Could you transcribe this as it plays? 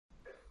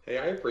Hey,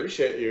 I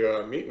appreciate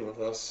you meeting with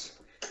us.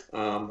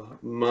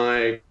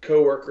 My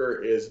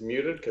coworker is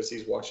muted because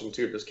he's watching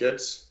two of his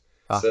kids.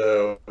 Ah,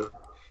 So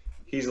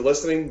he's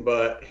listening,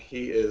 but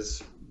he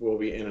is will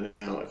be in and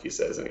out if he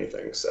says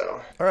anything.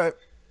 So all right.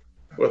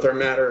 with our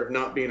matter of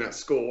not being at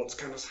school, it's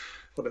kind of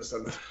put us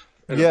in a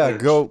Yeah,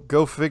 pinch.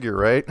 go figure,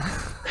 right?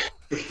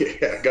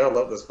 Yeah, gotta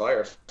love this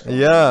virus going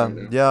around Yeah, right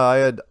now. yeah.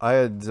 I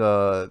had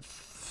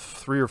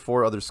three or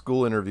four other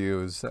school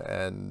interviews,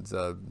 and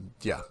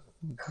yeah,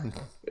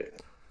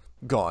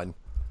 gone.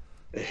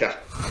 Yeah,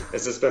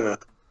 has this been a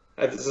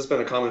has this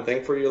been a common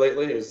thing for you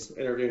lately? Is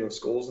interviewing with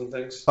schools and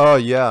things? Oh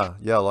yeah,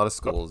 yeah. A lot of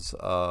schools.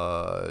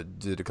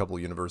 Did a couple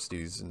of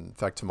universities. In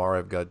fact, tomorrow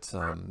I've got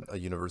a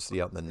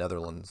university out in the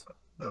Netherlands.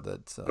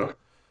 That, Oh,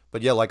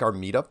 but yeah, like our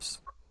meetups.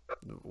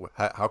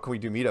 How can we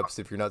do meetups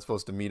if you're not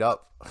supposed to meet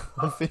up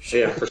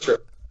yeah, officially? for sure.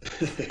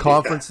 Yeah,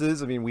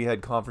 Conferences. I mean, we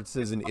had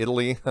conferences in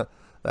Italy.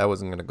 That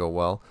wasn't going to go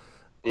well.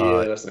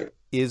 Uh, yeah, that's not.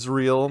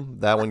 Israel,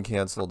 that one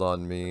canceled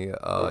on me.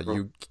 Uh-huh.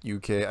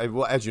 UK,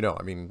 well, as you know,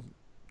 I mean,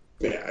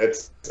 Yeah,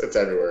 it's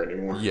everywhere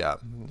anymore, yeah,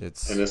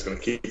 and it's it's going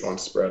to keep on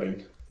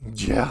spreading.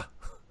 yeah,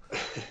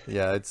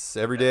 yeah, it's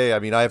every day. I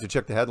mean, I have to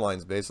check the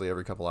headlines basically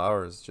every couple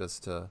hours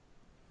just to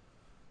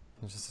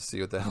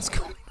see what the hell's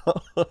going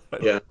on.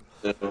 Yeah,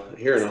 no,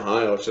 here in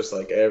Ohio, it's just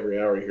like every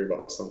hour you hear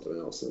about something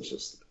else, and it's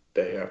just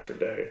day after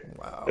day.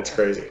 It's Wow.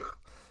 crazy.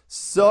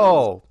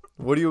 Um, So,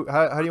 how do you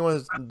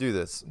want to do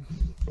this?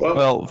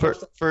 well, Well,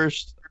 first,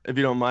 first, if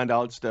you don't mind,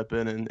 I'll step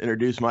in and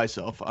introduce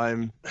myself.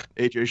 I'm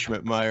AJ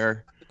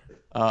Schmidt-Meyer.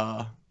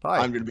 Hi.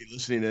 I'm going to be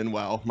listening in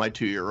while my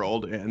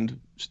 2-year-old and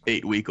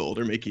 8-week-old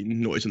are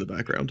making noise in the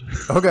background.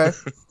 Okay.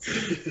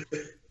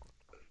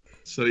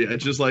 So yeah,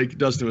 it's just like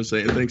Dustin was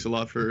saying. Thanks a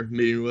lot for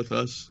meeting with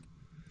us.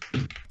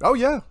 Oh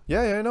yeah,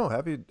 yeah, yeah. No,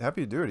 happy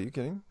to do it. Are you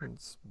kidding?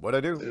 It's what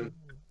I do yeah.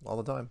 all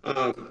the time.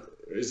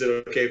 Is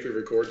it okay if we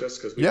record this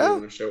because we do Yeah,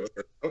 want to show it?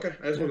 Okay,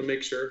 I just yeah, want to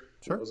make sure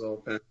that sure. was all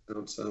passed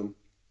out. So,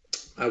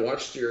 I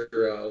watched your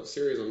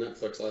series on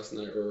Netflix last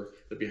night, or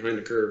the Behind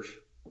the Curve.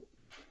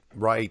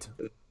 Right.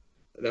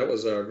 That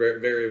was very,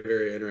 very,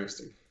 very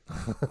interesting.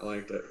 I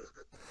liked it.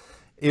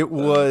 It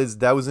Uh, was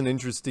that was an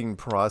interesting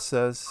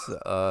process.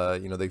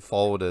 They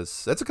followed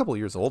us. That's a couple of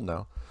years old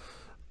now.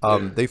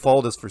 yeah, They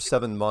followed us for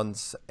 7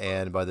 months,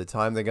 and by the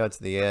time they got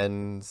to the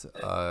end,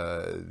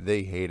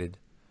 they hated.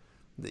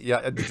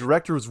 Yeah, the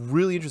director was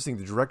really interesting.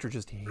 The director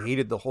just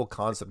hated the whole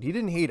concept. He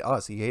didn't hate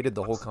us. He hated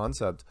the whole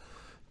concept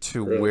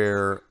to really.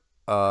 where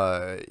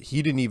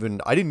he didn't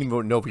even. I didn't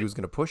even know if he was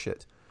going to push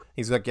it.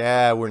 He's like,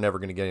 yeah, we're never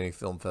going to get any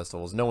film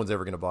festivals. No one's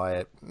ever going to buy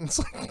it.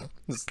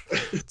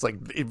 It's like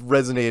it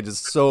resonated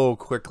just so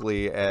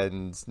quickly,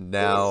 and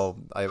Yes. now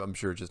I'm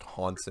sure it just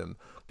haunts him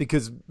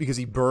because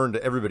he burned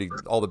everybody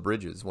all the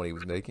bridges when he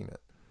was making it.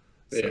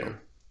 Yeah, So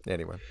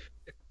anyway,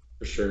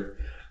 for sure.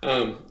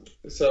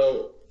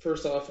 So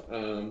first off,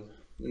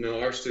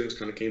 our students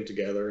kind of came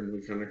together and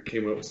we kind of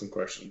came up with some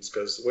questions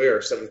because the way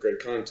our seventh grade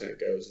content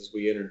goes is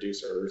we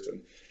introduce Earth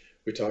and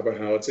we talk about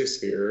how it's a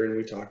sphere and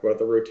we talk about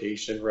the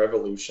rotation,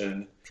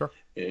 revolution, sure.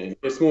 and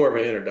it's more of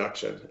an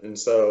introduction. And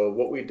so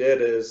what we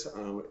did is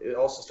it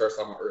also starts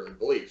talking about early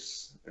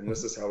beliefs, and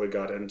this Mhm. is how we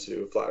got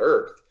into flat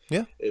Earth.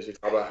 Yeah. Is we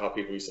talk about how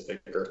people used to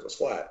think the Earth was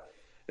flat.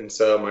 And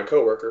so my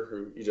coworker,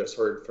 who you just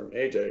heard from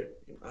AJ,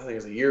 I think it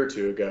was a year or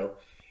two ago,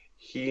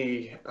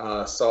 he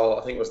saw,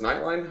 I think it was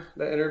Nightline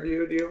that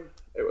interviewed you.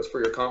 It was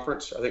for your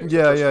conference. I think it was the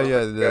Yeah, first yeah,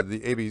 yeah. conference. Yeah,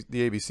 The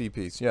ABC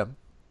piece. Yeah.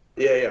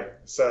 yeah, yeah.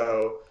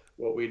 So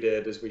what we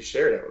did is we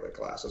shared it with the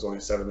class. It was only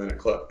a 7 minute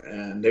clip,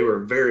 and they were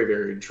very,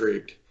 very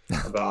intrigued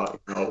about,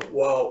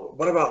 well,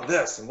 what about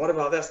this and what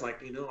about this? And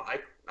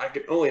like, I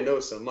could only know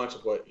so much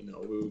of what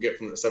we would get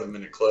from the 7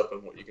 minute clip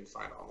and what you can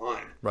find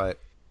online. Right.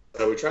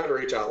 So we tried to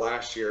reach out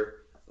last year,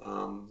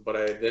 but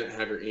I didn't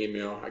have your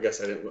email. I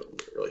guess I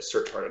didn't really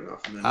search hard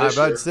enough. And then I'm this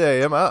about to year,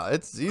 say,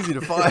 it's easy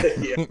to find.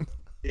 yeah,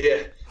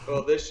 yeah.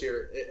 Well, this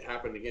year it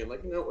happened again.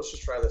 Like, let's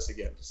just try this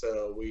again.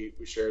 So we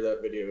shared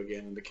that video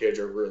again, and the kids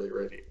are really,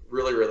 really,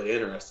 really, really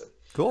interested.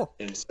 Cool.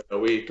 And so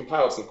we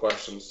compiled some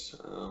questions.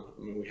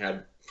 We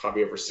had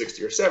probably over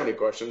 60 or 70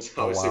 questions.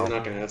 Oh Obviously, we're wow.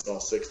 not going to answer all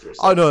 60 or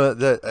Oh 70. no,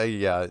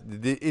 yeah,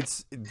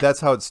 that's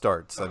how it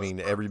starts. I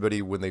mean,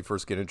 everybody when they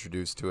first get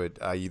introduced to it,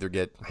 I either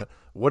get,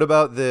 "What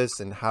about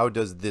this?" and "How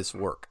does this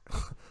work?"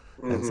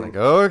 And it's like, Hmm.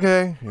 oh,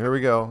 okay, here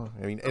we go.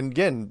 I mean, and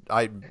again,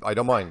 I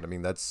don't mind. I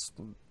mean, that's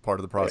part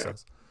of the Yeah.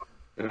 process.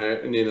 And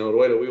the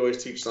way that we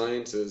always teach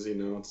science is,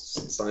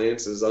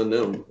 science is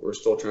unknown. We're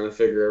still trying to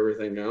figure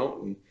everything out,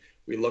 and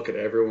we look at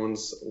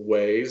everyone's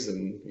ways,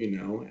 and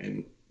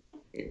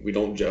we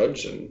don't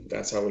judge, and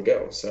that's how we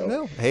go. So,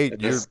 No, hey,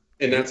 and you're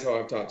that's how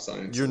I've taught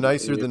science. you're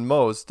nicer than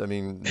most. I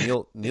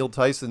mean, Neil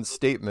Tyson's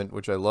statement,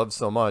 which I love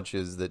so much,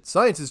 is that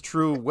science is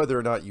true whether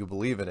or not you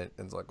believe in it.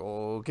 And it's like,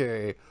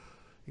 okay.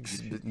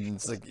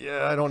 It's like,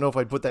 yeah, I don't know if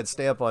I'd put that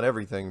stamp on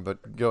everything,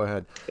 but go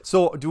ahead.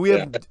 So,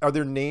 Yeah. are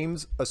there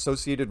names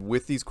associated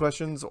with these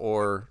questions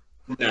or?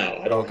 No,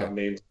 I don't Okay. have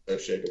names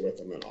associated with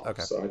them at all.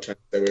 Okay. So I try to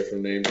stay away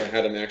from names. I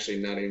had them actually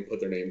not even put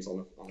their names on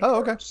the Oh,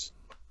 okay. cards.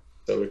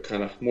 So we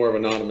kind of more of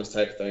an anonymous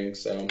type thing.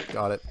 So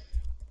Got it.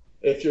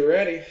 If you're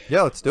ready.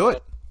 Yeah, let's do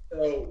it.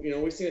 So,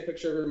 we've seen a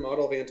picture of a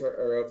model of,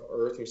 of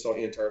Earth. We saw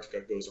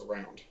Antarctica goes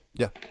around.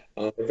 Yeah.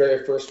 The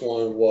very first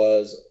one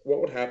was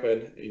what would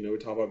happen, we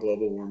talk about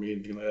global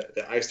warming,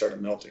 the ice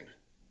started melting.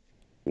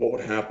 What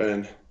would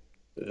happen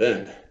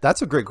then?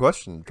 That's a great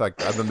question. In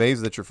fact, I'm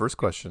amazed at your first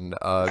question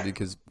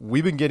because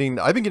I've been getting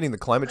the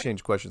climate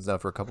change questions now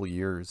for a couple of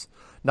years.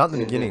 Not in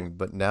the beginning,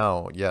 but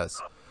now,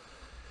 yes.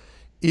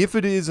 If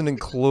it is an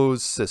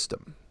enclosed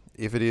system,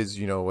 if it is,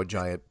 a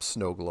giant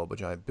snow globe, a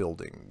giant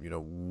building,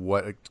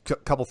 a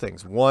couple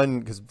things. One,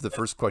 because the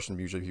first question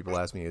usually people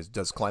ask me is,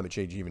 does climate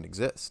change even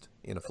exist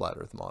in a flat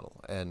Earth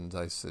model? And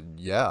I said,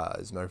 yeah.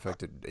 As a matter of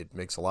fact, it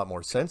makes a lot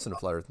more sense in a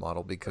flat Earth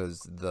model because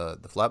the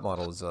flat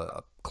model is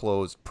a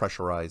closed,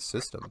 pressurized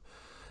system.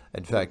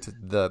 In fact,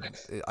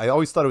 I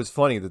always thought it was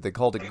funny that they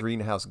called it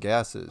greenhouse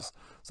gases.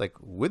 It's like,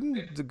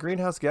 wouldn't the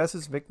greenhouse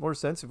gases make more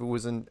sense if it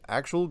was an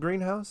actual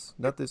greenhouse,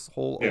 not this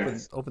whole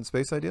open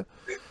space idea?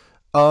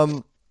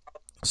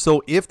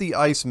 So if the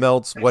ice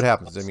melts, what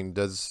happens? I mean,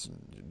 does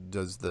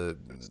the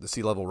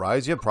sea level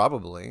rise? Yeah,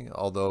 probably.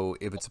 Although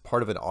if it's a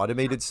part of an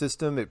automated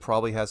system, it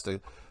probably has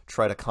to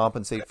try to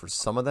compensate for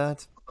some of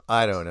that.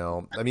 I don't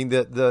know. I mean,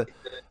 the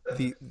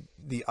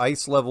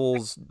ice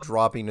levels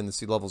dropping and the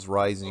sea levels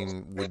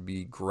rising would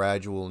be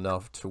gradual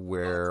enough to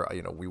where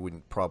we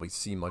wouldn't probably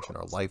see much in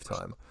our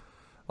lifetime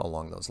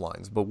along those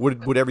lines. But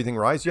would everything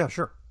rise? Yeah,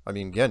 sure. I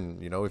mean, again,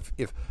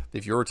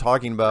 if you're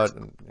talking about,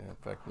 in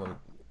fact, let me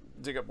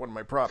dig up one of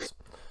my props.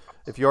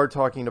 If you are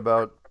talking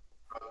about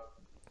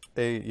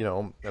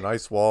an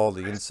ice wall,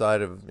 the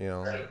inside of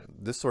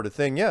this sort of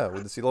thing, yeah,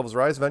 would the sea levels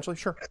rise eventually?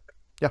 Sure.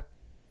 Yeah.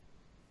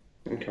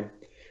 Okay.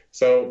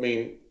 So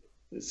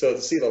so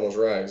the sea levels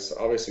rise.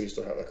 Obviously, we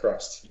still have the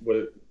crust.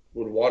 Would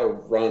water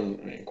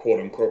run, quote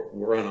unquote,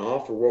 run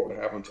off, or what would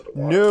happen to the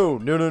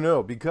water?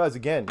 No. Because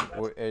again,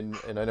 and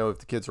I know if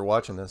the kids are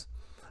watching this,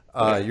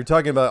 you're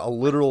talking about a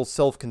literal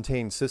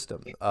self-contained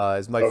system.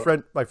 As my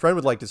friend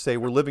would like to say,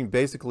 we're living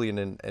basically in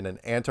an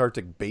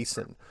Antarctic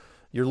basin.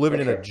 You're living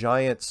in a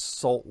giant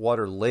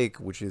saltwater lake,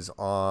 which is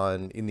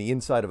in the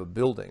inside of a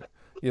building.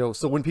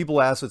 So when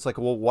people ask, it's like,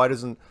 well, why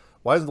doesn't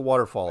the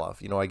water fall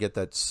off? I get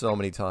that so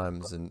many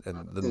times, and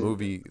the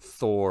movie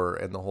Thor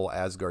and the whole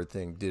Asgard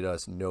thing did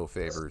us no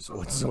favors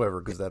whatsoever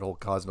because that whole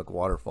cosmic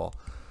waterfall.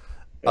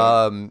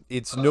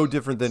 It's no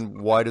different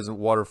than why doesn't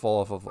water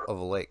fall off of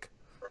a lake?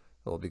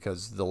 Well,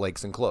 because the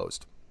lake's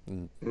enclosed.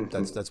 And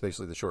that's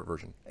basically the short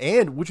version.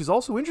 And which is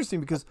also interesting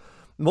because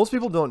most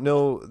people don't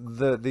know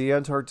the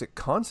Antarctic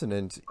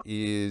continent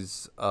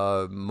is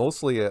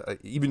mostly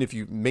even if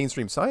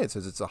mainstream science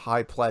says it's a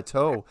high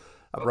plateau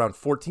around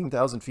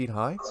 14,000 feet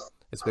high.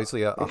 It's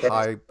basically a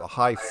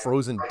high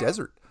frozen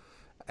desert.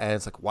 And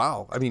it's like,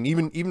 wow. I mean,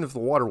 even if the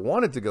water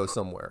wanted to go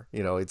somewhere,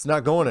 it's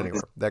not going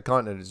anywhere. That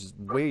continent is just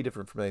way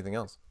different from anything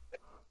else.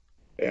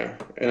 Yeah,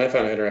 and I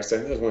found it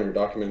interesting. That was one of your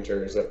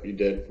documentaries that you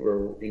did where,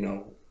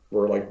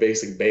 we're like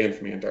basically banned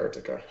from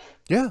Antarctica.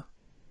 Yeah.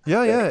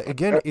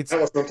 Again, that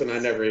was something I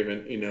never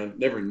even,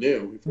 never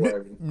knew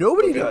before.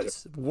 Nobody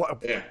does.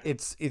 Yeah.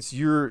 It's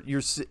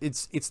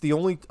the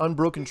only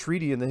unbroken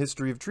treaty in the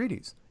history of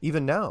treaties.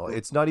 Even now,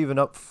 it's not even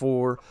up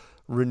for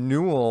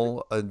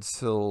renewal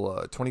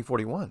until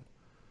 2041.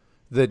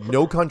 That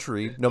no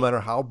country, no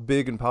matter how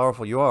big and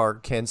powerful you are,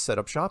 can set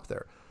up shop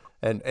there.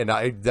 And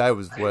that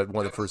was one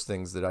of the first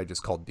things that I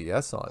just called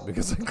BS on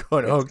because I'm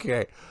going,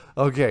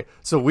 okay,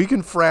 so we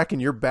can frack in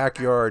your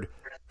backyard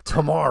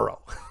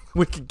tomorrow.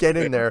 We could get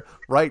in there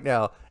right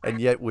now, and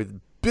yet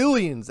with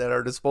billions at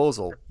our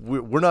disposal,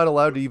 we're not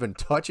allowed to even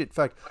touch it. In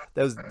fact,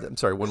 I'm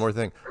sorry, one more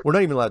thing. We're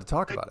not even allowed to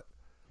talk about it.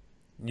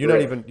 You're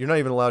not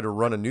even allowed to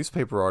run a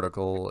newspaper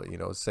article,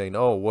 saying,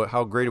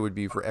 how great it would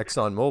be for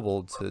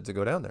ExxonMobil to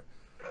go down there.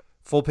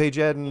 Full page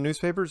ad in the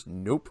newspapers?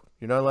 Nope.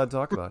 You're not allowed to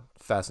talk about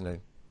it.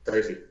 Fascinating.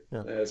 Crazy.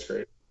 Yeah. That's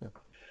great. Yeah.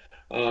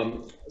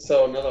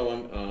 So another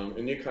one,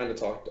 and you kind of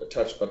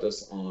touched about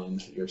this on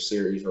your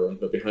series or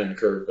the Behind the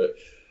Curve, but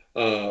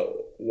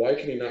why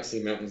can you not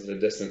see mountains at a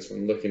distance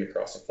when looking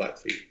across a flat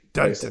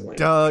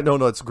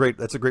No, it's great.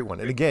 That's a great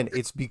one. And again,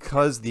 it's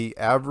because the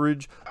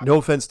average, no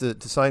offense to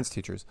science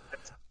teachers,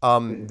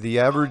 the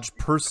average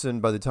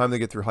person by the time they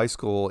get through high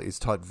school is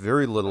taught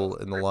very little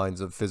in the lines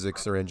of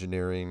physics or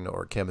engineering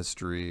or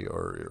chemistry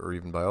or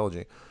even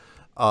biology.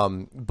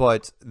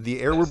 But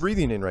the air we're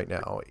breathing in right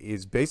now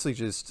is basically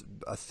just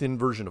a thin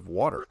version of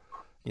water.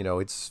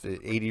 It's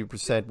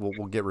 80%.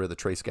 We'll get rid of the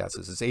trace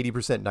gases. It's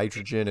 80%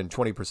 nitrogen and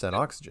 20%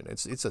 oxygen.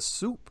 It's a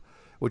soup,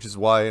 which is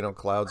why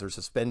clouds are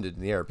suspended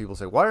in the air. People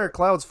say, why are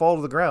clouds fall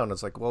to the ground?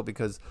 It's like, well,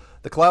 because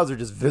the clouds are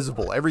just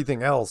visible.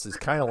 Everything else is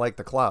kind of like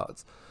the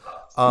clouds.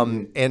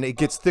 And it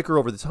gets thicker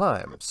over the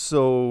time.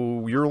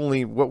 So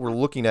what we're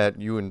looking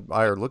at, you and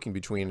I are looking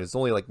between, is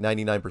only like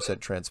 99%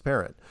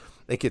 transparent.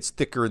 It gets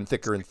thicker and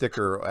thicker and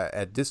thicker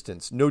at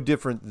distance. No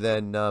different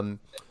than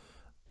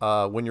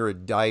when you're a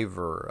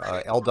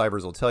diver. L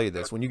divers will tell you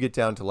this. When you get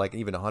down to like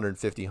even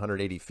 150,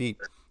 180 feet,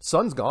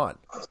 sun's gone.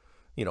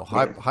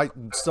 High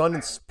sun,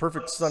 it's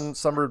perfect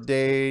summer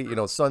day.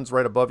 Sun's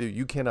right above you.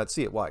 You cannot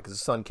see it. Why? Because the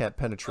sun can't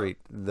penetrate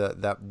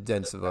that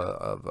dense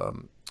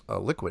of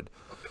liquid.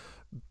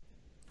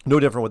 No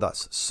different with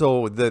us.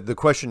 So the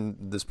question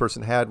this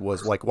person had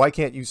was like, why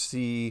can't you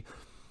see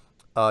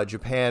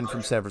Japan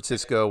from San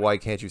Francisco? Why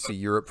can't you see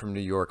Europe from New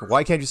York?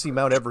 Why can't you see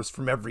Mount Everest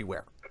from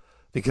everywhere?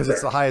 Because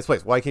it's the highest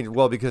place. Why can't you?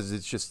 Well, because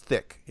it's just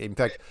thick. In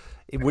fact,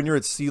 when you're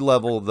at sea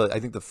level, I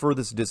think the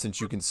furthest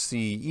distance you can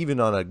see, even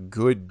on a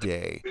good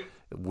day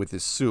with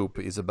this soup,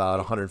 is about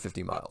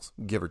 150 miles,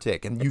 give or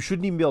take. And you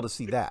shouldn't even be able to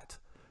see that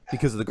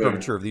because of the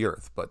curvature of the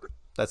Earth. But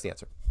that's the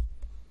answer.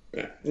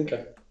 Yeah.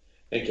 Okay.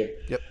 Thank you.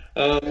 Yep.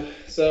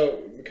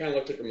 So we kind of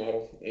looked at your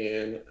model,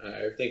 and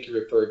I think you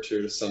referred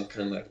to the sun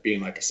kind of like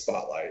being like a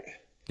spotlight.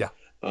 Yeah.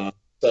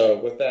 So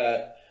with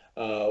that,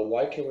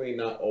 why can we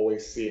not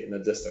always see it in the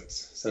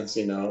distance, since,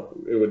 it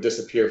would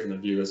disappear from the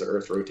view as the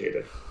Earth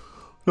rotated?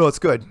 No, it's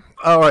good.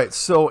 All right.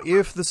 So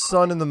if the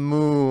sun and the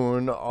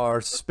moon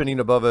are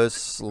spinning above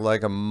us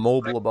like a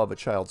mobile above a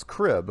child's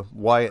crib,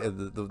 why?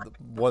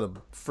 One of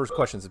the first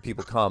questions that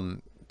people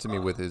come to me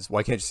with is,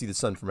 why can't you see the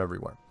sun from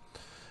everywhere?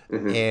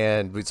 Mm-hmm.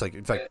 And it's like,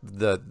 in fact,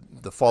 the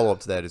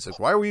follow-up to that is like,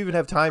 why do we even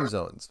have time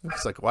zones?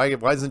 It's like, why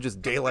isn't it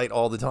just daylight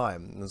all the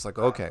time? And it's like,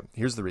 okay,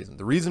 here's the reason.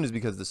 The reason is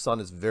because the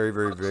sun is very,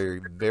 very, very,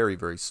 very,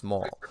 very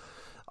small.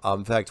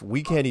 In fact,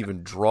 we can't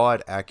even draw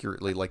it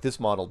accurately. Like, this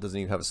model doesn't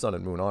even have a sun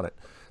and moon on it,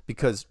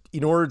 because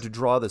in order to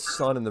draw the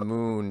sun and the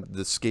moon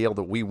the scale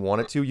that we want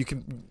it to,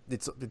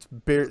 it's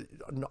barely,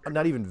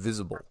 not even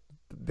visible.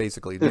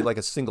 Basically, it'd be like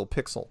a single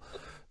pixel.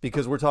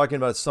 Because we're talking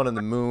about sun and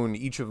the moon,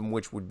 each of them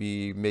which would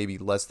be maybe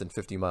less than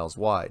 50 miles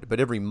wide.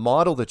 But every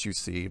model that you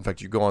see, in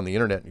fact, you go on the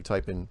internet and you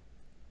type in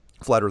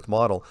flat Earth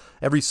model,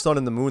 every sun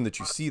and the moon that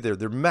you see there,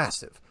 they're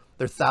massive.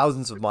 They're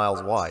thousands of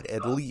miles wide,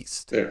 at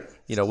least.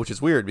 Yeah. Which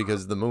is weird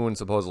because the moon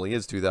supposedly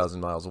is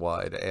 2,000 miles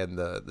wide, and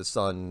the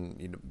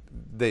sun,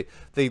 they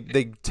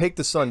take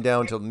the sun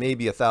down to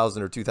maybe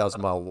 1,000 or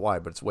 2,000 miles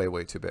wide, but it's way,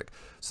 way too big.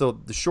 So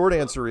the short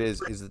answer is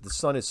that the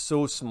sun is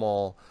so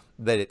small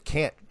that it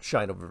can't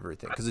shine over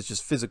everything because it's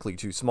just physically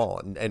too small.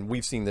 And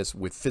we've seen this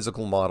with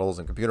physical models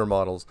and computer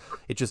models.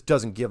 It just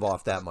doesn't give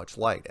off that much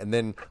light. And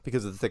then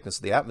because of the thickness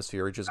of the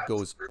atmosphere, it just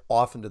goes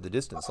off into the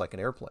distance like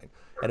an airplane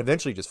and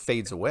eventually just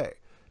fades away.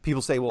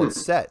 People say, well, it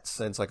sets.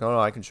 And it's like, oh, no,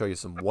 I can show you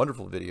some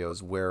wonderful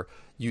videos where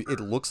it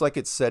looks like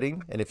it's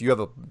setting. And if you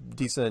have a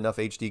decent enough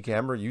HD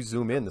camera, you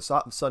zoom in, the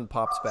sun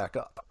pops back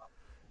up.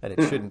 And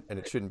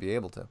it shouldn't be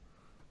able to.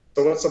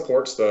 So what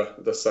supports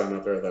the sun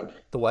up there then?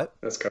 The what?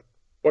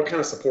 What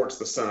kind of supports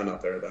the sun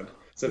up there then?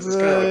 Since it's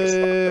kind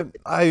of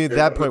like at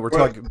that point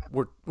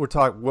we're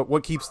talking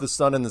what keeps the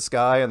sun in the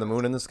sky and the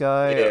moon in the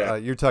sky. Yeah.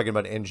 You're talking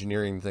about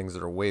engineering things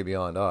that are way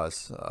beyond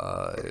us.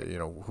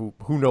 Who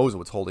knows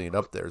what's holding it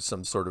up there?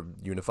 Some sort of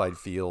unified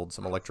field,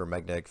 some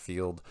electromagnetic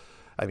field.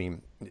 I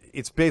mean,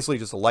 it's basically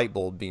just a light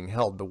bulb being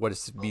held, but what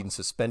it's being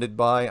suspended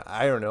by,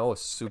 I don't know, a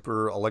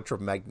super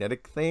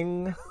electromagnetic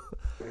thing.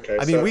 Okay,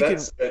 I mean,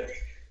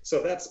 so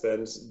if that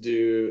spins,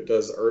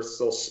 does Earth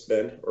still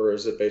spin, or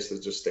is it basically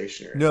just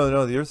stationary?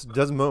 No, the Earth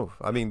doesn't move.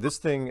 I mean, this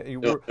thing,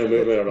 no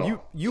movement at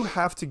all. You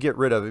have to get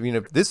rid of. I mean,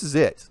 if this is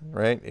it,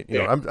 right?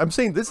 I'm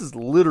saying this is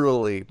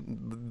literally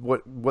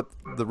what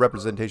the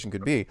representation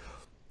could be.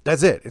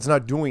 That's it. It's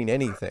not doing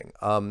anything.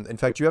 In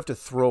fact, you have to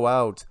throw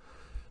out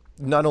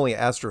not only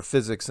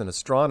astrophysics and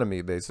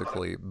astronomy,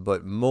 basically,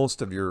 but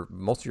most of your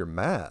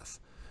math.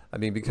 I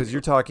mean, because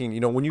you're talking,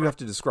 when you have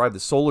to describe the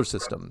solar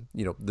system,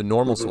 the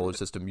normal solar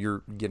system,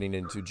 you're getting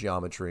into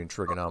geometry and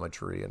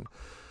trigonometry and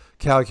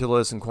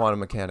calculus and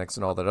quantum mechanics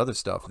and all that other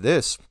stuff.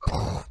 This,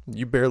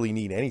 you barely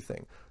need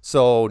anything.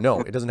 So,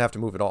 no, it doesn't have to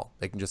move at all.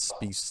 They can just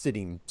be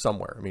sitting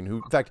somewhere. I mean,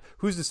 in fact,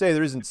 who's to say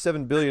there isn't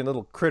 7 billion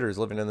little critters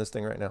living in this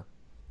thing right now?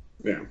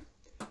 Yeah.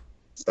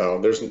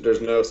 So there's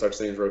no such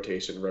thing as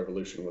rotation,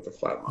 revolution with a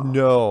flat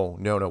model.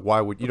 No.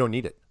 Why would you don't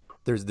need it?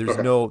 There's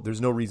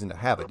no reason to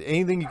have it.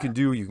 Anything you can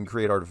do, you can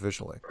create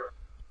artificially.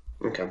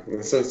 Okay.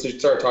 And since you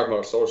started talking about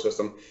our solar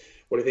system,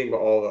 what do you think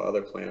about all the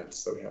other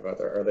planets that we have out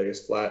there? Are they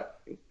as flat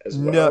as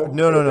well?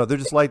 No. They're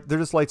just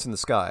lights in the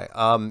sky.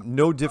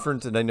 No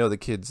different. And I know the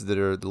kids that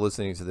are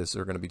listening to this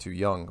are going to be too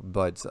young,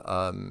 but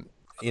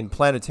in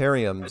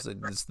planetariums,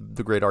 it's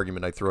the great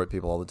argument I throw at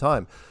people all the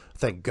time.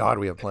 Thank God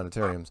we have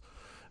planetariums.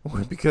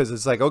 Because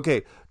it's like,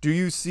 okay, do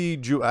you see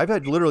I've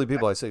had literally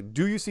people, I say,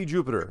 do you see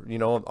Jupiter,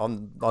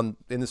 on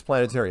in this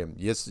planetarium?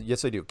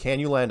 Yes, I do. Can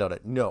you land on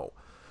it? No.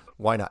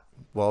 Why not?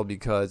 Well,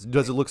 because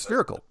does it look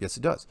spherical? Yes, it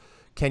does.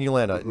 Can you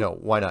land on it? No.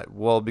 Why not?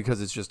 Well,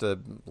 because it's just a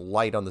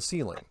light on the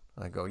ceiling.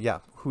 I go, yeah,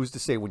 who's to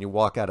say when you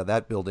walk out of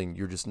that building,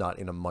 you're just not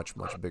in a much,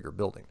 much bigger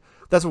building?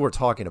 That's what we're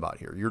talking about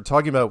here. You're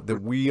talking about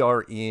that we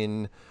are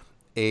in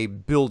a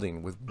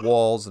building with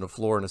walls and a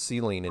floor and a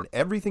ceiling, and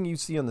everything you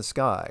see in the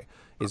sky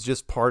is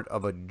just part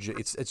of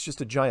it's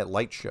just a giant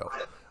light show.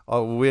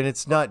 When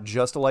it's not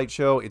just a light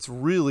show, it's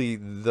really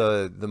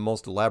the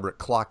most elaborate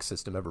clock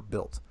system ever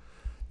built.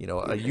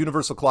 A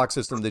universal clock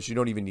system that you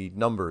don't even need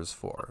numbers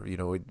for.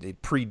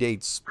 It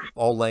predates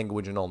all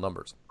language and all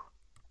numbers.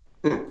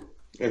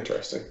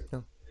 Interesting.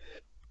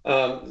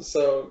 Yeah.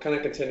 So kind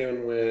of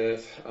continuing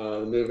with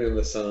the moving of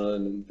the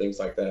sun and things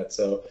like that.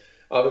 So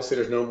obviously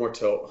there's no more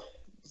tilt.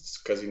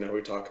 because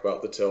we talk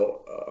about the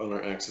tilt on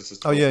our axis is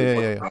Oh yeah, yeah,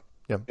 23.5, yeah,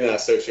 yeah. and that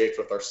associates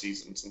with our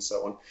seasons and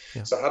so on.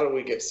 Yeah. So how do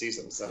we get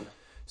seasons then?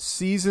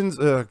 Seasons,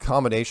 a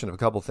combination of a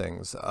couple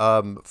things.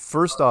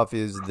 First off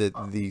is that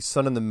the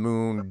sun and the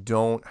moon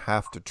don't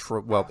have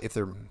to, well, if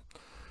they're,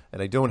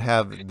 and I don't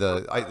have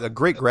a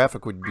great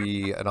graphic would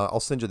be, and I'll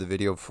send you the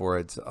video for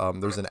it.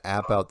 There's an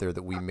app out there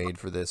that we made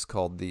for this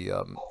called the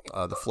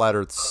Flat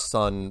Earth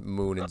Sun,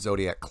 Moon, and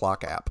Zodiac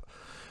Clock app.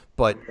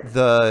 But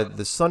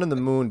the sun and the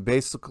moon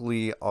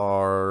basically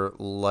are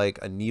like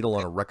a needle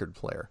on a record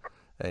player.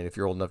 And if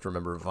you're old enough to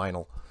remember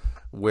vinyl,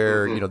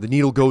 where the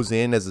needle goes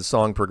in as the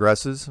song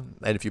progresses,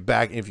 and if you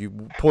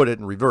put it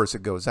in reverse,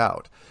 it goes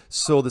out.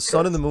 So the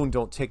sun and the moon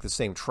don't take the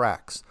same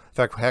tracks. In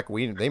fact, heck,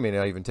 they may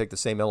not even take the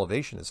same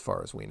elevation as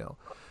far as we know.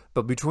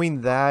 But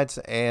between that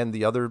and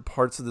the other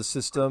parts of the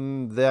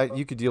system, that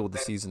you could deal with the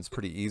seasons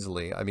pretty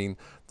easily. I mean,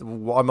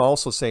 I'm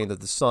also saying that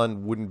the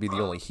sun wouldn't be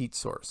the only heat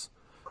source.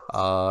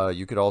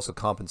 You could also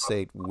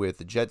compensate with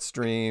the jet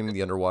stream,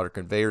 the underwater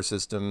conveyor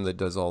system that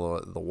does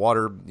all the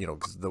water,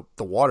 because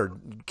the water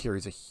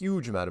carries a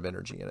huge amount of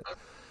energy in it.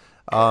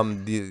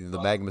 The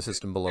magma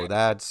system below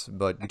that,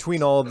 but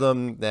between all of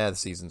them, the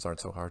seasons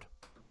aren't so hard.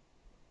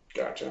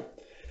 Gotcha.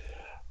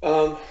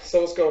 So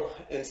let's go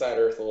inside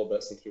Earth a little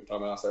bit since we've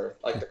talked about Earth,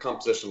 like the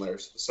composition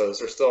layers. So is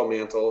there still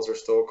mantles? Is there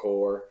still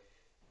core?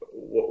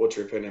 What's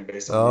your opinion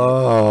based on that?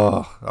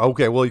 Oh,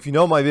 okay. Well, if you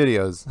know my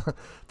videos,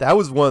 that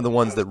was one of the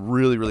ones that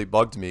really, really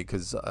bugged me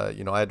because, I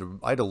had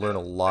to learn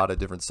a lot of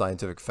different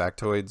scientific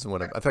factoids.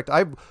 In fact,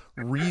 I've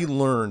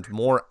relearned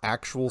more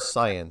actual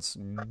science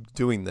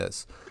doing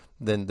this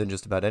than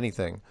just about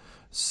anything.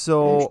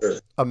 So,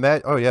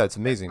 oh yeah, it's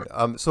amazing.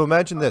 So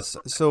imagine this.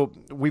 So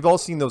we've all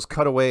seen those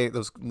cutaway,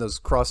 those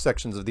cross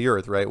sections of the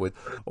Earth, right? With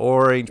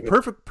orange,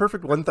 perfect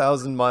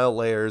 1,000-mile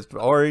layers,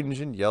 orange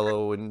and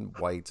yellow and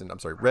white, and I'm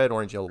sorry, red,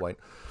 orange, yellow, white.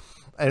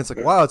 And it's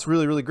like, wow, it's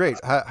really, really great.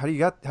 How do you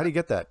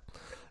get that?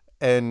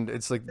 And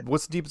it's like,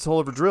 what's the deepest hole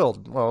ever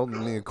drilled? Well,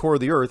 the core of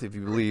the Earth, if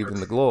you believe in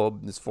the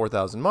globe, is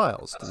 4,000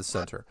 miles to the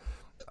center.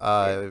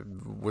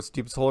 What's the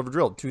deepest hole ever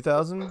drilled?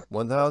 2,000,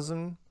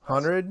 1,000,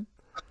 100?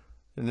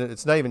 And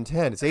it's not even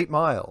 10, it's 8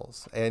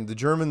 miles. And the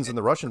Germans and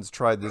the Russians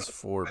tried this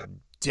for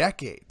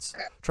decades,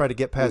 tried to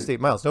get past 8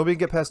 miles. Nobody can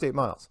get past 8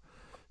 miles.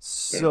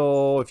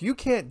 So if you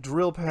can't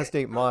drill past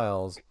 8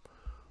 miles,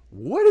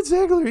 what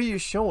exactly are you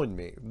showing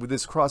me with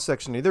this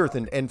cross-section of the Earth?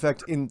 And in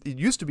fact, it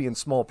used to be in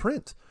small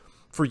print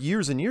for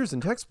years and years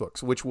in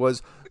textbooks, which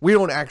was, we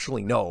don't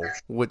actually know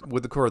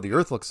what the core of the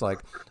Earth looks like.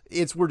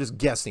 We're just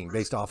guessing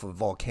based off of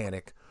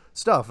volcanic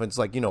stuff. And it's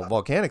like,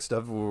 volcanic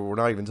stuff, we're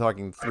not even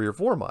talking 3 or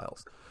 4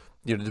 miles.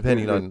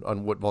 Depending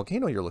on what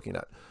volcano you're looking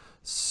at.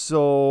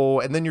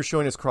 So, and then you're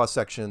showing us cross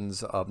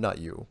sections of, not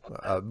you,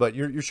 but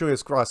you're showing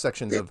us cross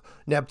sections of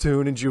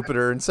Neptune and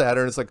Jupiter and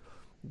Saturn. It's like,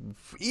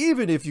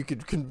 even if you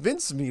could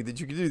convince me that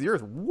you could do the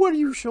Earth, what are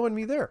you showing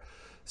me there?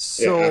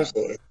 So,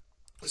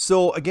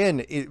 so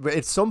again,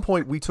 at some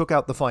point we took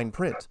out the fine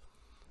print.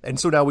 And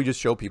so now we just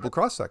show people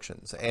cross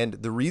sections. And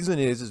the reason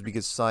is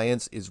because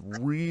science is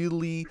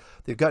really,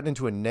 they've gotten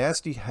into a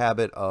nasty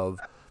habit of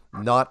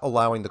not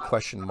allowing the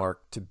question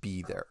mark to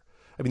be there.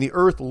 I mean, the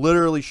Earth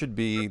literally should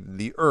be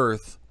the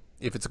Earth,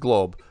 if it's a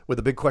globe, with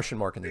a big question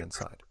mark on the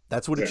inside.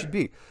 That's what it should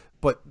be.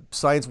 But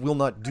science will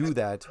not do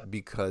that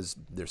because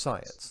they're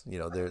science.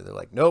 They're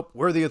like, nope,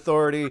 we're the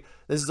authority.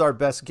 This is our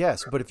best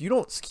guess. But if you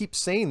don't keep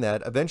saying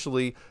that,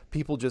 eventually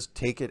people just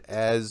take it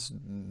as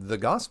the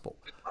gospel.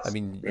 I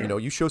mean,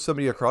 you show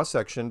somebody a cross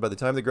section, by the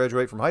time they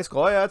graduate from high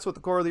school, oh yeah, that's what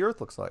the core of the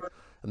Earth looks like.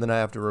 And then I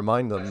have to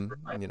remind them,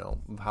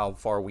 how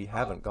far we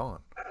haven't gone.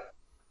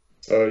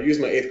 So use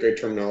my 8th grade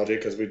terminology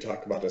because we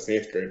talk about this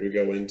in 8th grade. We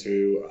go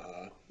into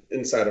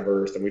inside of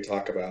Earth and we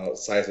talk about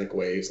seismic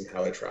waves and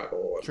how they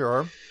travel.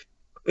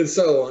 And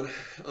so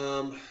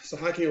on. So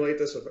how can you relate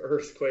this with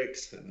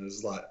earthquakes? And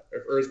there's a lot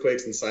of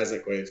earthquakes and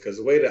seismic waves because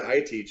the way that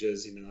I teach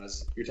is,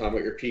 as you're talking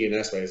about your P and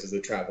S waves as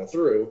they travel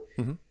through,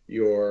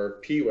 your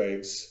P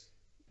waves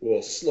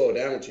will slow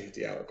down once you hit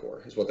the outer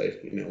core is what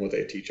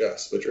they teach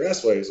us. But your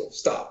S waves will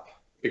stop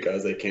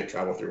because they can't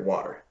travel through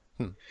water.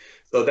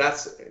 So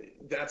that's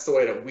the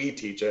way that we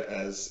teach it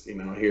as,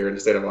 here in the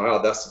state of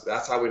Ohio.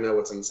 That's how we know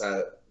what's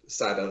inside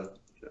of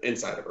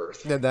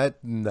Earth. Yeah,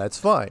 that's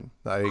fine.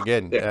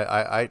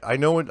 I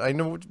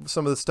know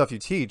some of the stuff you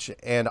teach,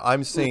 and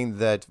I'm saying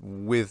that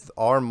with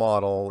our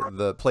model,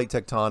 the plate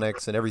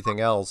tectonics and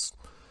everything else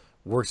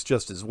works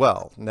just as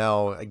well.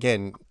 Now,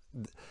 again,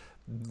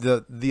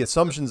 the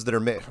assumptions that are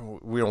made,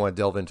 we don't want to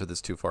delve into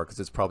this too far because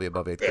it's probably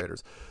above 8th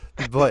graders,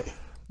 but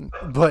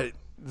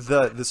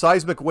the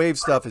seismic wave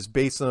stuff is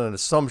based on an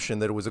assumption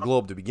that it was a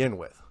globe to begin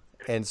with.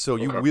 And so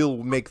you will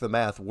make the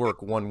math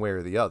work one way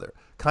or the other.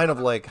 Kind of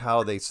like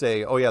how they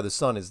say, oh yeah, the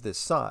sun is this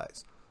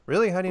size.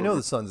 Really? How do you know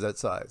the sun's that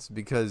size?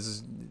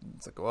 Because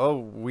it's like, well,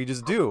 we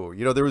just do.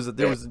 There was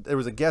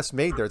a guess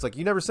made there. It's like,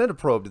 you never sent a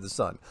probe to the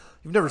sun.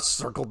 You've never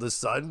circled the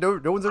sun. No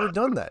one's ever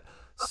done that.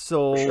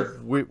 So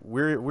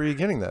where are you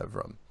getting that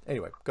from?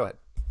 Anyway, go ahead.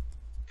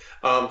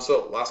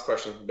 So last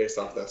question based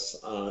off this,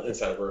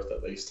 inside of Earth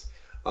at least.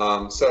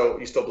 So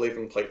you still believe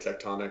in plate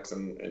tectonics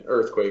and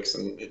earthquakes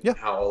and Yeah.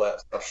 how all that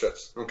stuff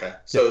shifts? Okay. Yeah.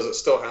 So it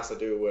still has to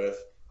do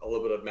with a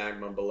little bit of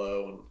magma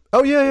below and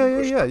Oh yeah, getting yeah,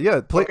 pushed. yeah, yeah,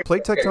 yeah. Plate Okay.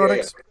 plate Okay, yeah,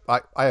 tectonics.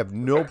 I have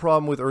no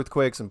problem with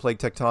earthquakes and plate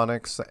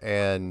tectonics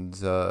and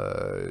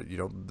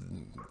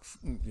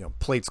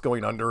plates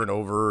going under and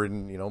over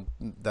and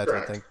that type of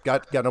Correct. thing.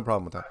 Got no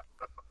problem with that.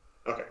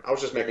 Okay. I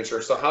was just making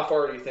sure. So how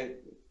far do you think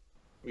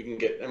we can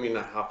get? I mean,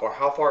 not how far.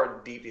 How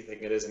far deep do you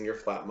think it is in your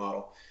flat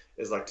model?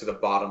 Is like to the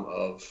bottom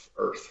of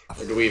Earth?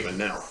 Or do we even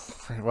know?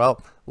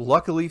 Well,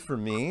 luckily for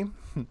me,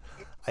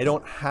 I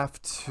don't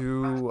have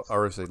to,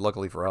 or say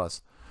luckily for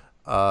us,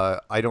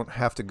 I don't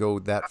have to go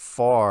that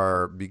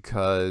far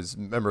because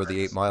remember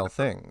the 8 mile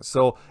thing.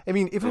 So, I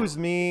mean, if it was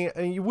me,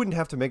 I mean, you wouldn't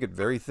have to make it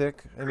very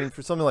thick. I mean,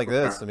 for something like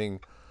this, I mean,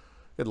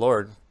 good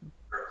Lord,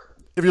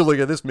 if you look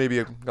at this, maybe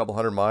a couple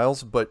 100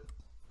 miles, but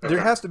there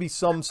has to be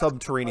some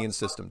subterranean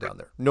system down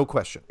there. No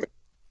question.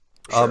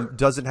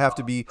 Does it have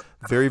to be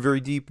very,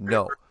 very deep?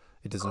 No,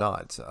 it does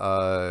not.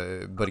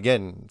 But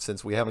again,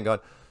 since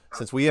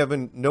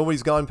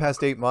nobody's gone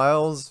past 8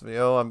 miles,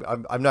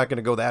 I'm not going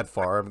to go that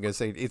far. I'm going to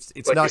say it's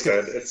Like not you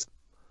said,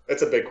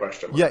 it's a big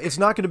question mark. yeah, it's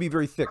not going to be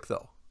very thick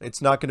though.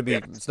 It's not going to be, Yeah.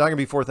 it's not going to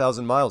be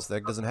 4,000 miles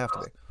thick. It doesn't have to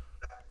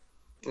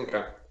be.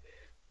 Okay.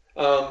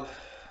 Let's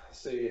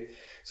see.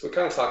 So we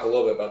kind of talked a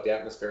little bit about the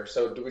atmosphere.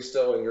 So do we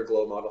still, in your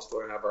globe model,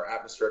 still have our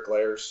atmospheric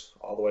layers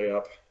all the way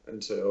up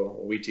until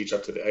we teach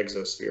up to the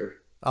exosphere?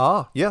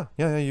 Ah, yeah,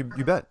 you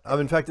bet.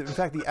 In fact,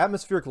 the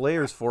atmospheric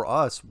layers for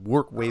us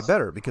work way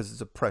better because it's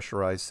a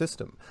pressurized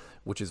system,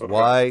 which is Okay.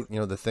 why,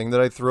 the thing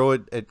that I throw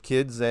at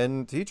kids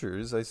and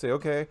teachers, I say,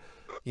 okay,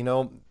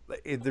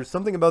 there's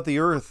something about the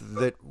Earth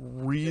that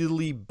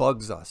really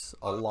bugs us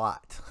a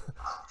lot,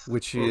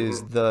 which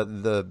is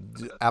the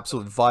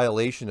absolute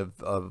violation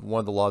of one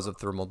of the laws of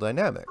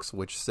thermodynamics,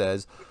 which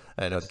says,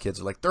 I know the kids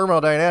are like,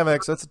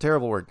 thermodynamics, that's a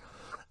terrible word,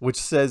 which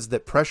says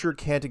that pressure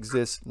can't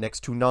exist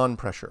next to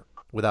non-pressure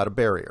without a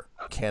barrier.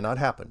 Cannot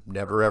happen.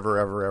 Never, ever,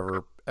 ever,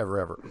 ever, ever,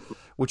 ever.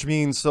 Which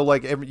means, so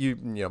like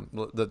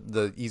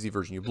the easy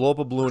version, you blow up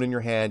a balloon in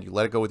your hand, you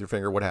let it go with your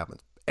finger, what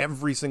happens?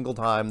 Every single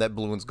time that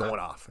balloon's going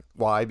off.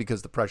 Why?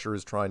 Because the pressure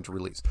is trying to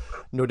release.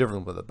 No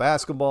different with a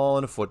basketball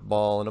and a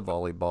football and a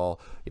volleyball.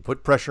 You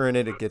put pressure in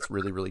it, it gets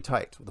really, really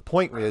tight. The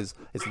point is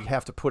you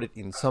have to put it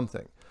in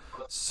something.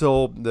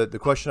 So the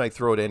question I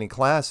throw at any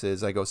class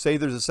is, I go, say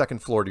there's a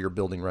second floor to your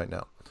building right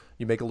now.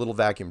 You make a little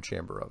vacuum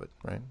chamber of it,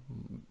 right?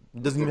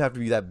 It doesn't even have to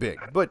be that big,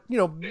 but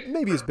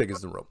maybe as big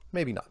as the room,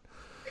 maybe not.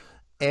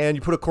 And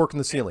you put a cork in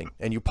the ceiling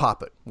and you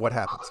pop it. What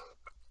happens?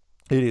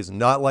 It is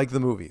not like the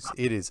movies.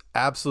 It is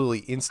absolutely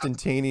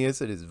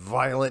instantaneous. It is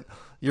violent.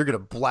 You're gonna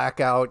black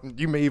out.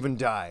 You may even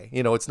die.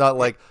 It's not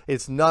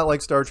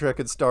like Star Trek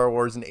and Star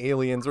Wars and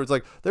Aliens, where it's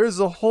like there's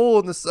a hole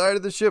in the side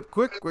of the ship.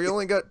 Quick, we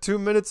only got 2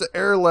 minutes of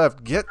air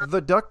left. Get the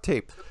duct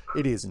tape.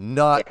 It is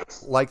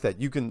not like that.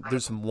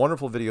 There's some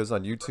wonderful videos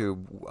on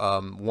YouTube.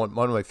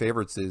 One of my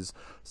favorites is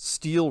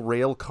steel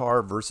rail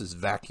car versus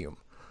vacuum.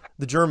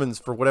 The Germans,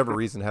 for whatever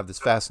reason, have this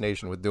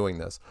fascination with doing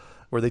this,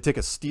 where they take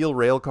a steel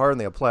rail car and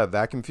they apply a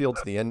vacuum field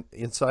to the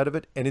inside of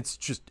it, and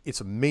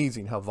it's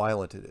amazing how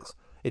violent it is.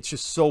 It's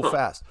just so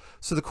fast.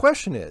 So the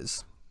question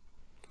is,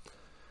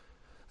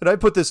 and I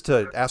put this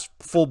to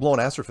full-blown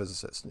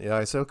astrophysicists.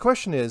 I said, the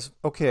question is,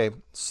 okay,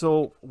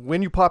 so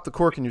when you pop the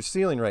cork in your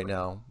ceiling right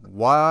now,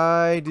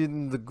 why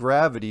didn't the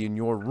gravity in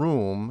your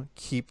room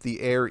keep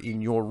the air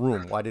in your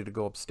room? Why did it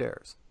go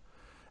upstairs?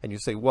 And you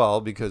say,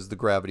 well, because the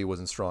gravity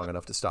wasn't strong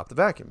enough to stop the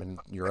vacuum. And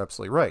you're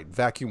absolutely right.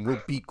 Vacuum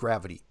will beat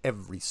gravity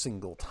every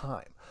single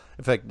time.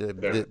 In fact,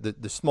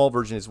 the small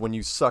version is when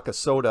you suck a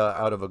soda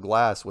out of a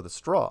glass with a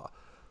straw.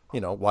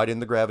 Why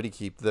didn't the gravity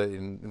keep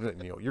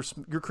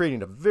you're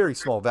creating a very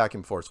small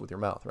vacuum force with your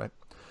mouth, right?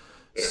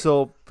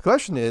 So the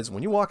question is,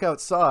 when you walk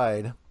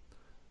outside,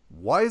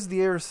 why is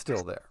the air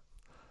still there?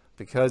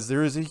 Because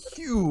there is a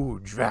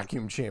huge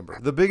vacuum chamber,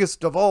 the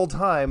biggest of all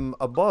time,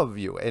 above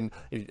you. And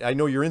I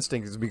know your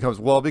instinct becomes,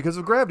 well, because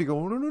of gravity.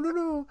 Go,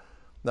 no.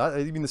 Not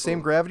even the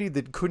same gravity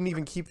that couldn't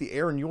even keep the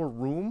air in your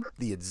room,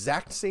 the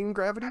exact same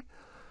gravity.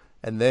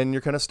 And then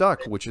you're kind of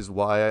stuck, which is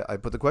why I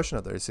put the question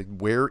out there. I said,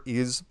 where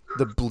is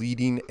the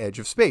bleeding edge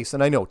of space?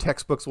 And I know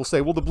textbooks will say,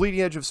 well, the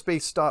bleeding edge of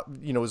space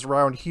is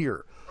around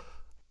here.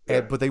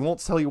 But they won't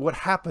tell you what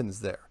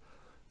happens there.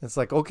 It's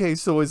like, okay,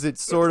 so is it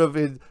sort of,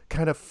 it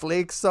kind of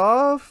flakes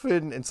off?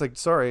 And it's like,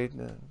 sorry,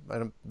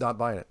 I'm not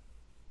buying it.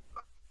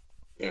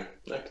 Yeah,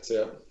 I can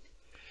see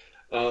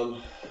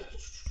that.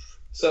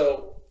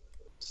 So,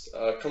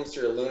 comes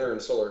to your lunar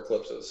and solar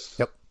eclipses.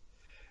 Yep.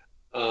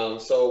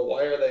 So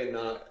why are they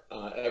not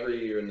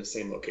every year in the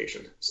same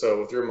location?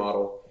 So with your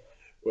model,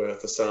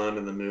 with the sun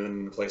and the moon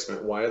and the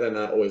placement, why are they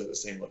not always at the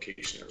same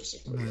location every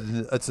single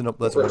year? That's a good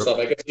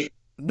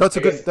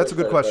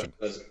question.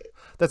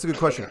 That's a good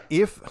question.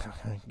 You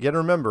got to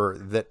remember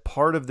that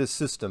part of this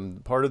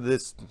system, part of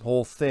this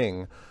whole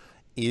thing,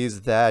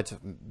 is that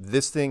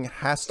this thing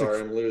has to.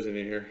 Sorry, I'm losing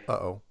you here.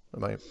 Uh-oh.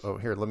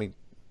 Here, let me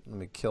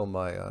kill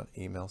my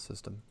email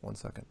system. 1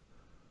 second.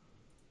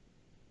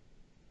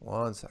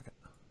 1 second.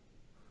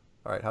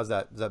 All right, how's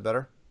that? Is that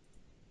better?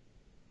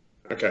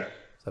 Okay.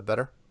 Is that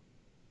better?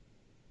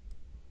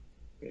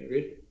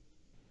 Maybe.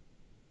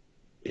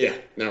 Yeah.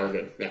 Now we're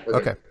good. Yeah, we're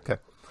Okay. good.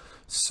 Okay.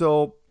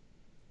 So,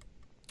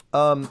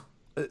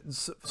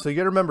 so you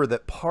got to remember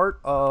that part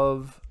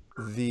of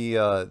the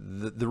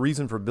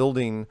reason for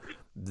building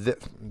the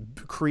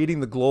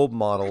creating the globe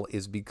model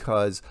is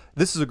because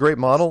this is a great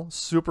model,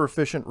 super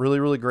efficient, really,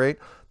 really great.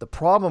 The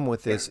problem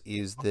with this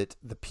is that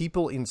the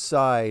people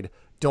inside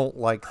don't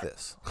like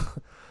this.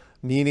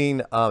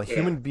 Meaning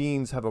human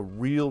beings have a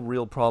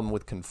real problem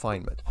with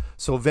confinement.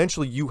 So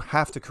eventually you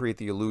have to create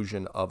the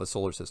illusion of a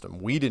solar system.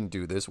 We didn't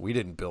do this. We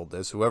didn't build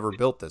this. Whoever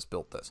built this,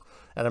 built this.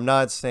 And I'm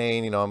not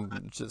saying,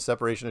 I'm just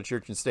separation of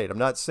church and state. I'm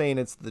not saying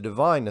it's the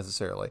divine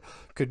necessarily.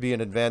 It could be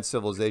an advanced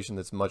civilization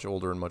that's much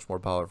older and much more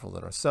powerful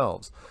than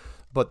ourselves.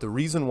 But the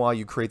reason why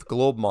you create the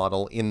globe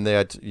model in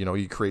that,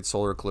 you create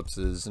solar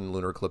eclipses and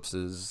lunar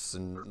eclipses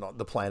and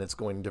the planets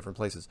going in different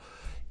places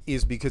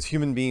is because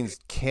human beings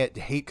can't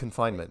hate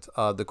confinement.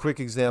 The quick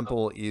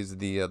example is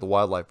the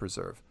wildlife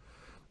preserve,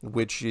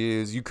 which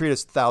is you create a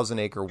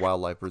 1,000-acre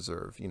wildlife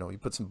preserve. You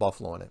put some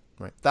buffalo in it,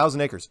 right?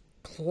 1,000 acres,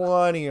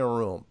 plenty of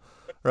room,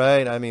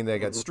 right? I mean, they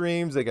got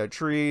streams, they got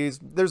trees.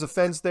 There's a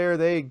fence there.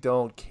 They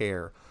don't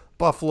care.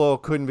 Buffalo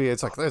couldn't be.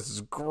 It's like, this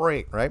is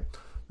great, right?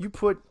 You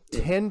put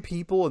 10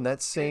 people in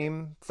that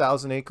same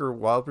 1,000-acre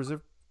wild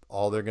preserve,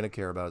 all they're going to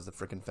care about is the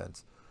freaking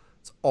fence.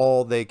 It's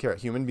all they care.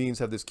 Human beings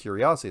have this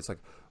curiosity. It's like,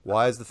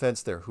 why is the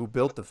fence there? Who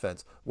built the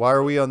fence? Why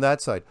are we on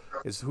that side?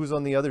 Who's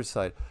on the other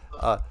side?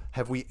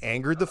 Have we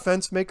angered the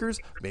fence makers?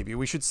 Maybe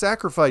we should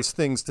sacrifice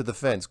things to the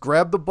fence.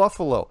 Grab the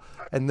buffalo.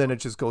 And then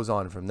it just goes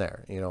on from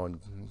there, and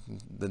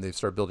then they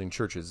start building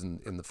churches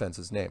in the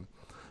fence's name.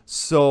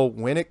 So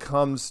when it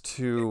comes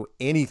to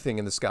anything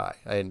in the sky,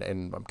 and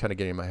I'm kind of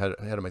getting ahead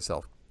of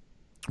myself,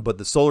 but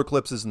the solar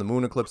eclipses and the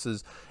moon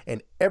eclipses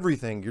and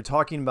everything, you're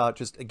talking about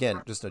just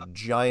a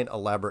giant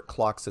elaborate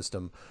clock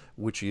system,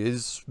 which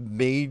is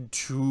made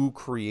to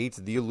create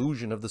the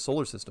illusion of the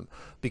solar system,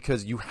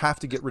 because you have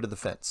to get rid of the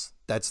fence.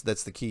 That's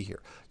the key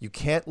here. You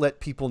can't let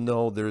people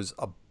know there's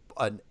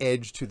an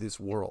edge to this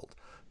world,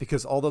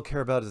 because all they'll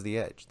care about is the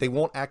edge. They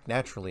won't act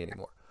naturally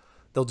anymore.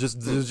 They'll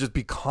just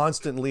be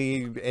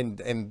constantly,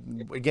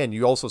 and again,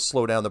 you also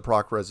slow down the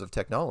progress of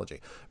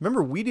technology.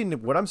 Remember,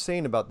 what I'm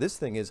saying about this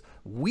thing is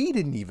we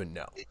didn't even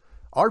know.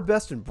 Our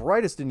best and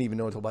brightest didn't even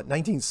know until about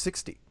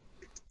 1960.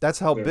 That's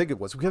how big it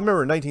was. We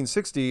remember in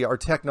 1960, our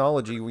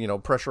technology,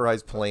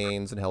 pressurized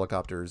planes and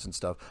helicopters and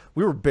stuff.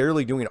 We were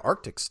barely doing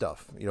Arctic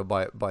stuff,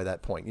 by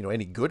that point,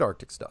 any good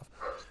Arctic stuff.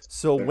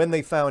 So when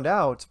they found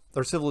out,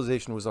 our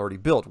civilization was already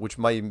built, which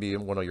might even be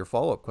one of your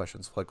follow-up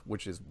questions,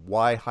 which is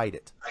why hide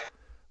it?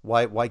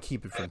 Why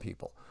keep it from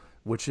people?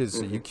 Which is,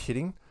 are you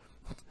kidding?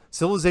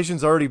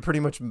 Civilization's already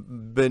pretty much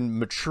been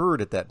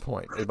matured at that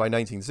point by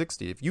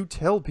 1960. If you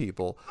tell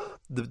people,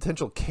 the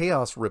potential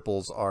chaos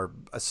ripples are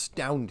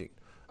astounding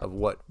of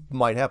what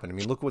might happen. I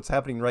mean, look what's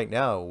happening right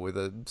now with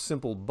a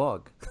simple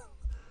bug.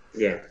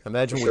 Yeah.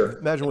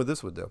 Imagine what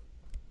this would do.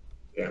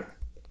 Yeah.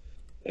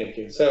 Thank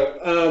you.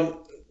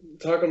 So,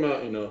 talking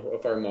about,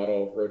 with our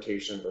model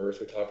rotation of Earth,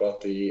 we talk about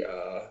the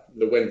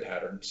wind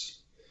patterns.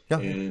 Yeah.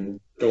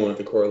 And going with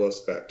the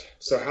Coriolis effect.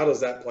 So how does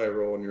that play a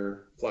role in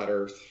your flat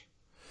Earth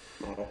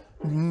model?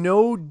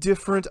 No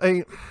different.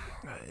 I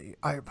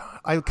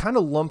kind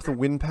of lump the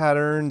wind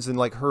patterns in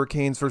like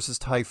hurricanes versus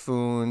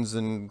typhoons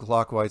and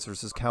clockwise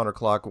versus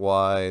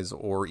counterclockwise,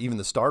 or even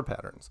the star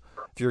patterns.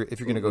 If you're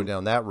going to go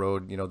down that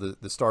road,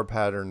 the star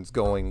patterns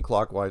going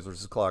clockwise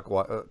versus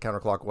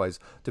counterclockwise,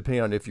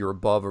 depending on if you're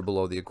above or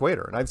below the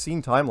equator. And I've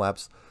seen time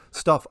lapse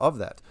stuff of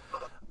that.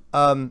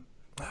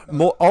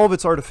 All of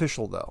it's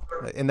artificial though,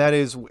 and that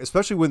is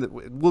especially when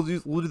we'll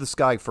do the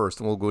sky first,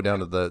 and we'll go down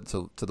to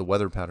the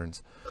weather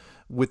patterns.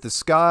 With the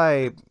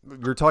sky,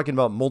 you're talking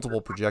about multiple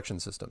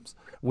projection systems,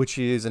 which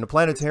is in a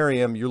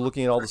planetarium, you're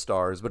looking at all the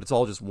stars, but it's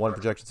all just one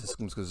projection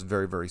system because it's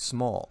very, very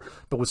small.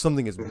 But with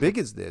something as big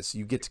as this,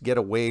 you get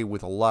away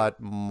with a lot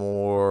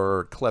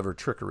more clever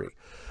trickery,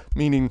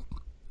 meaning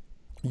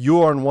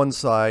you're on one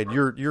side,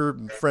 your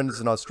friends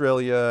in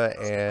Australia,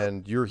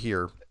 and you're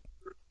here.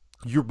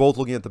 You're both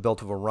looking at the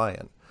belt of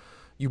Orion.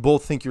 You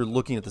both think you're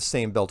looking at the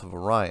same belt of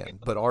Orion,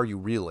 but are you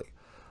really?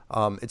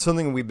 It's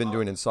something we've been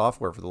doing in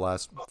software for the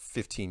last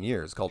 15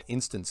 years called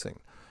instancing,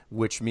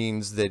 which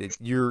means that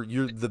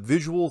the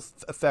visual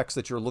effects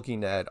that you're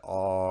looking at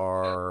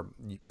are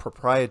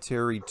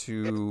proprietary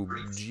to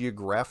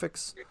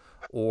geographics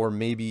or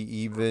maybe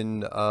even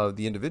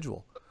the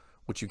individual,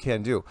 which you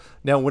can do.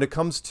 Now, when it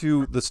comes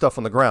to the stuff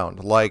on the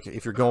ground, like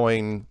if you're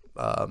going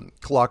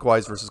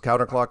clockwise versus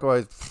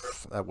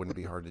counterclockwise, that wouldn't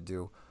be hard to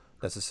do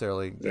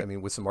necessarily. I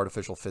mean, with some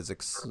artificial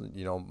physics,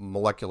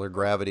 molecular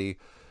gravity,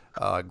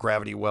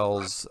 gravity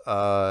wells.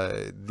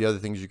 The other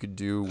things you could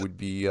do would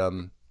be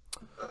there's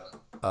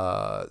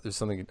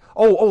something.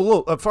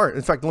 Far.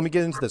 In fact, let me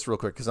get into this real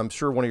quick because I'm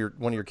sure one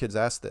of your kids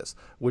asked this,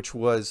 which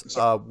was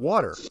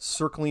water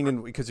circling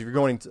in, because if you're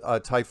going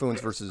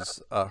typhoons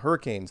versus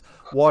hurricanes,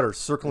 water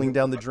circling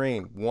down the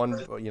drain, one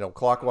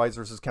clockwise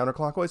versus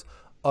counterclockwise.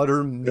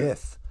 Utter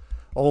myth.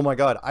 Oh my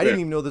God. I didn't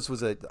even know this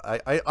was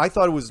I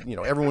thought it was,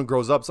 everyone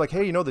grows up. It's like,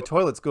 hey, the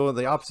toilets go in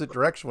the opposite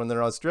direction when they're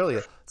in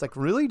Australia. It's like,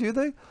 really? Do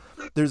they?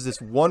 There's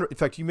this one, in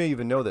fact, you may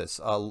even know this.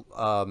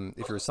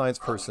 If you're a science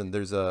person,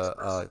 there's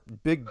a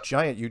big,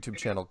 giant YouTube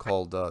channel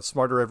called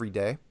Smarter Every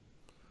Day.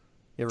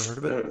 You ever heard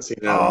of it? I haven't seen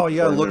that Oh, one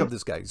yeah, before, look no. up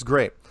this guy. He's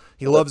great.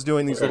 He loves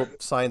doing these little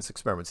science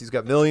experiments. He's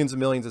got millions and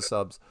millions of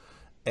subs,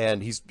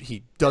 and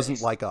he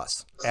doesn't like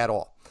us at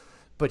all.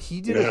 But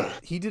he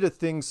did a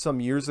thing some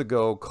years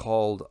ago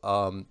called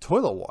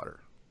toilet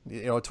water.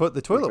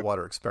 The toilet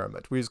water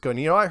experiment. We was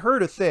going, I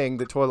heard a thing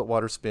that toilet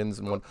water spins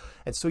and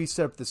so he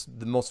set up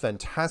the most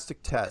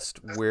fantastic test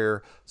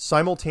where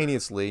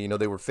simultaneously,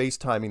 they were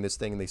FaceTiming this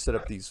thing, and they set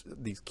up these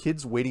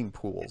kids wading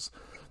pools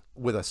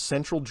with a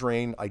central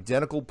drain,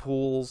 identical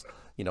pools,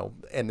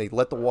 and they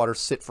let the water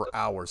sit for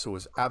hours, so it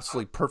was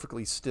absolutely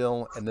perfectly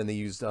still. And then they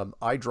used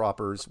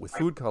eyedroppers with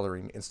food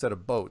coloring instead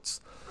of boats,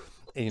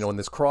 and, in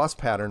this cross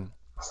pattern,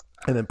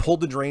 and then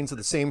pulled the drains at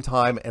the same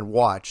time and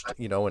watched,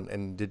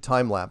 and did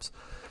time lapse.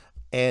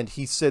 And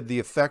he said the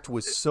effect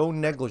was so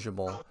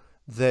negligible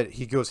that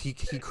he goes, he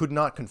could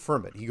not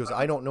confirm it. He goes,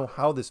 I don't know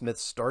how this myth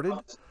started,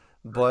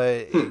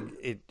 but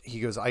he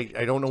goes, I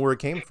don't know where it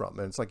came from.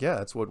 And it's like, yeah,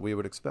 that's what we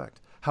would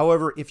expect.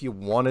 However, if you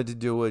wanted to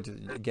do it,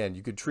 again,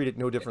 you could treat it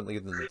no differently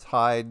than the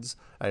tides.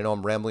 I know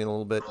I'm rambling a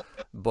little bit,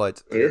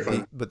 but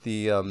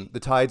the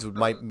tides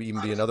might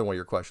even be another one of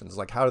your questions.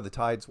 Like, how do the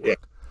tides work? Yeah.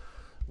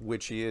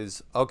 Which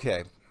is,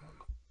 okay,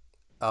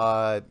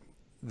 the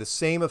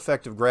same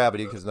effect of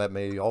gravity, because that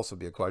may also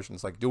be a question.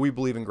 It's like, do we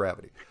believe in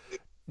gravity?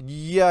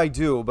 Yeah, I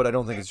do, but I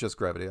don't think it's just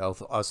gravity. I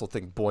also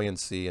think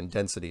buoyancy and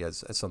density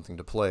has something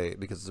to play,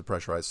 because it's a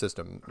pressurized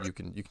system. You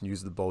can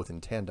use the both in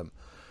tandem.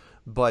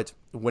 But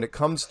when it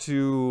comes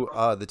to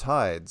the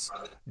tides,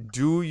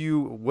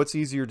 what's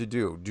easier to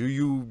do? Do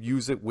you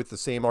use it with the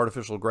same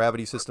artificial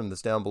gravity system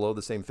that's down below,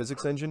 the same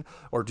physics engine?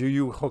 Or do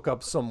you hook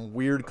up some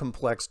weird,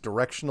 complex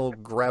directional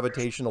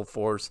gravitational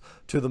force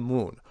to the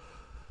moon?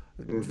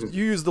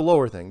 You use the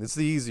lower thing. It's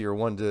the easier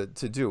one to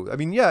do. I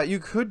mean, yeah, you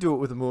could do it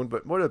with the moon,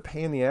 but what a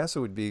pain in the ass it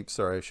would be.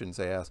 Sorry, I shouldn't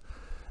say ass.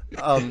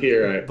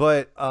 You're right.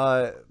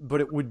 But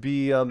it would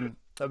be...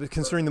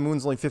 considering the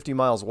moon's only 50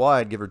 miles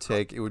wide, give or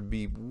take, it would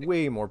be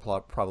way more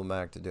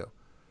problematic to do.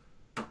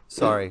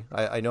 Sorry,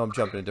 I know I'm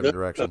jumping in different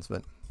directions,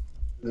 but...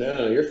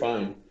 No, you're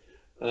fine.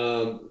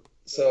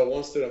 So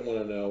one student want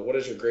to know, what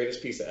is your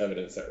greatest piece of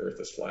evidence that Earth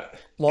is flat?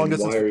 Why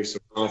are you so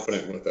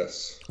confident with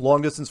this?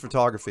 Long distance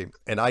photography,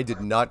 and I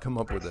did not come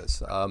up with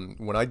this.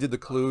 When I did the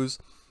clues,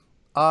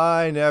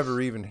 I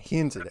never even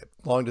hinted at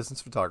long distance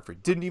photography.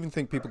 Didn't even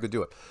think people could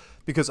do it,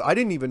 because I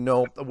didn't even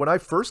know, when I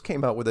first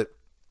came out with it,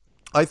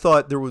 I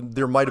thought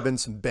there might have been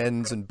some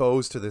bends and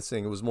bows to this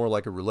thing. It was more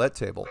like a roulette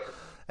table.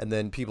 And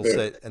then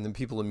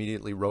people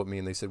immediately wrote me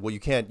and they said, well, you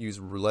can't use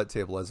a roulette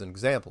table as an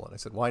example. And I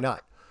said, why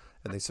not?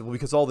 And they said, well,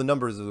 because all the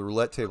numbers of the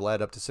roulette table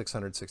add up to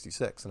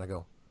 666. And I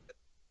go,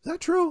 is that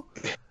true?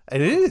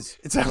 And it is.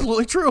 It's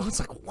absolutely true. It's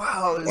like,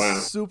 wow, this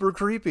is super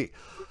creepy.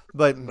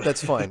 But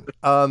that's fine.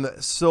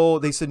 So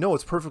they said, no,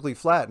 it's perfectly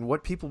flat. And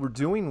what people were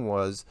doing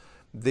was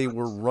they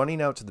were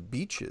running out to the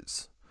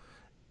beaches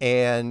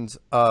and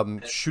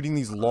shooting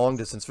these long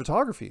distance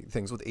photography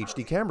things with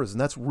HD cameras.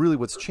 And that's really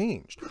what's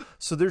changed.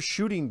 So they're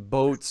shooting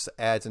boats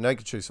at, and I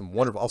can show you some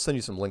wonderful, I'll send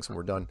you some links when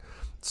we're done,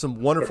 some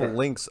wonderful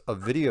links of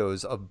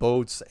videos of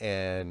boats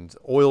and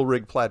oil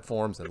rig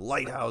platforms and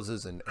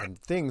lighthouses and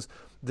things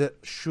that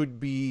should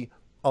be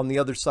on the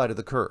other side of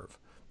the curve.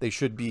 They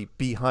should be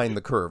behind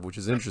the curve, which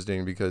is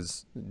interesting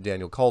because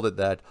Daniel called it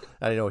that.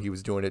 I know he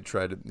was doing it,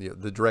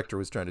 the director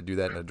was trying to do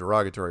that in a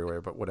derogatory way,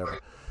 but whatever.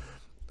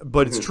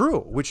 But it's true,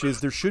 which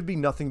is there should be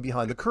nothing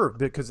behind the curve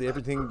because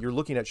everything you're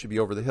looking at should be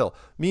over the hill.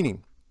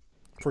 Meaning,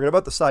 forget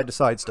about the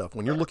side-to-side stuff.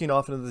 When you're looking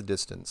off into the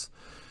distance,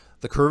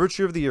 the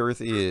curvature of the Earth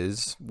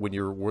is, when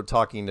we're not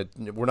going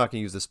to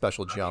use the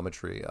special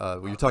geometry.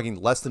 When you're talking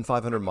less than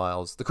 500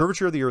 miles, the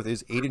curvature of the Earth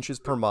is 8 inches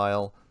per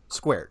mile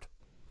squared,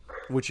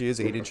 which is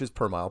 8 inches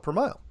per mile per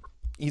mile.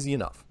 Easy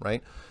enough,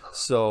 right?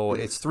 So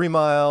it's 3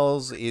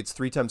 miles, it's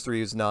 3 times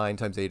 3 is 9,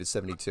 times 8 is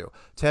 72.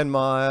 10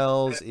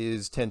 miles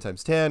is 10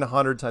 times 10,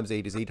 100 times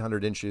 8 is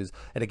 800 inches,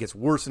 and it gets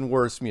worse and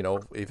worse, you know,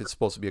 if it's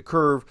supposed to be a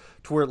curve,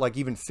 to where like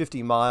even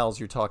 50 miles,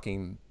 you're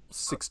talking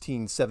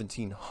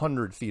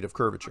 1,700 feet of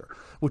curvature,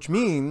 which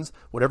means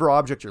whatever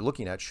object you're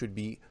looking at should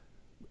be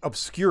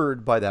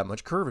obscured by that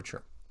much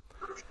curvature.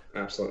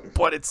 Absolutely.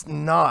 But it's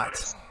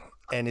not.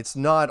 And it's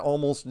not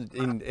almost,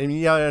 and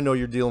yeah, I know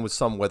you're dealing with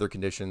some weather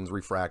conditions,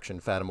 refraction,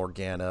 Fata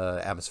Morgana,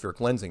 atmospheric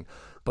lensing,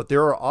 but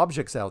there are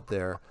objects out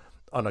there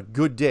on a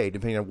good day,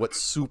 depending on what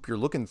soup you're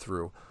looking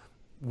through,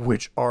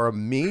 which are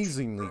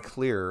amazingly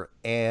clear.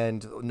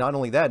 And not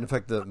only that, in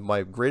fact,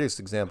 my greatest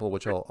example,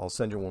 which I'll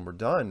send you when we're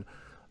done,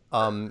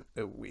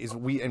 is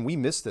we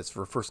missed this for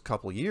the first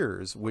couple of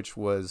years, which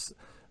was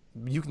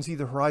you can see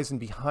the horizon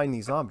behind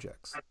these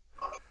objects.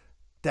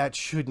 That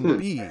shouldn't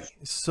be.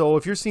 So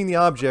if you're seeing the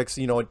objects,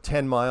 you know, at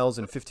 10 miles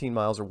and 15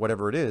 miles or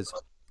whatever it is,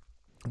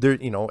 there,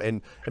 you know,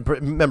 and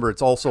remember,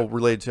 it's also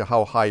related to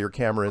how high your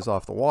camera is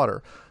off the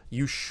water.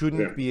 You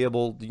shouldn't be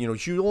able, you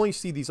should only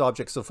see these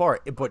objects so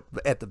far, but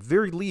at the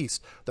very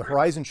least, the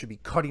horizon should be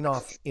cutting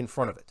off in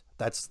front of it.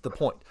 That's the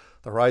point.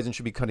 The horizon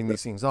should be cutting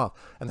these things off,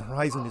 and the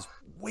horizon is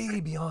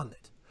way beyond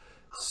it.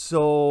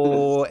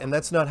 So, and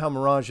that's not how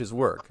mirages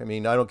work. I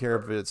mean, I don't care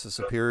if it's a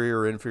superior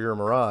or inferior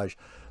mirage.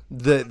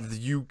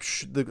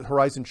 The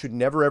horizon should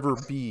never ever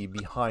be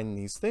behind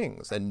these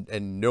things, and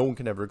no one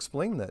can ever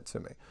explain that to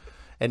me.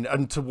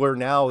 And to where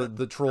now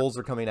the trolls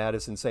are coming at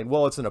us and saying,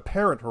 well, it's an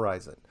apparent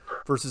horizon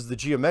versus the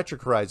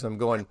geometric horizon. I'm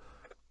going,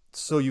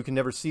 so you can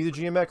never see the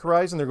geometric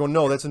horizon? They're going,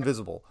 no, that's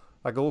invisible.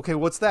 I go, okay,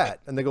 what's that?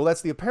 And they go,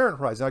 that's the apparent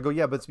horizon. I go,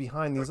 yeah, but it's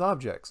behind these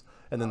objects.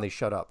 And then they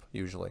shut up,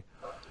 usually.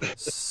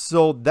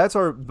 So that's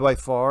by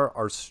far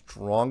our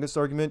strongest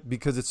argument,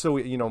 because it's so,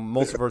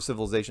 most of our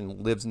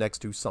civilization lives next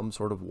to some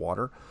sort of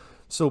water.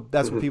 So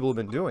that's what people have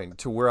been doing,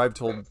 to where I've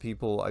told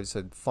people, I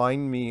said,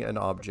 find me an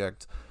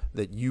object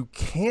that you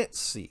can't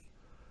see.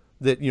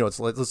 That,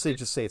 let's say,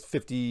 just say it's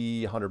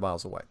 50, 100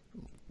 miles away.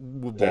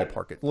 We'll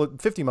ballpark it.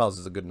 Look, 50 miles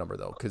is a good number,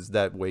 though, because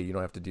that way you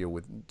don't have to deal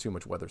with too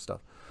much weather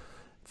stuff.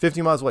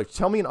 50 miles away.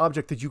 Tell me an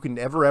object that you can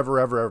never, ever,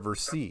 ever, ever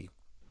see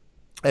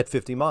at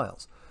 50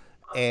 miles.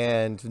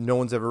 And no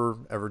one's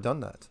ever done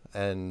that.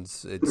 And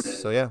it's,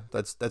 so yeah,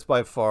 that's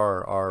by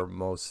far our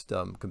most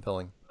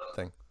compelling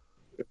thing.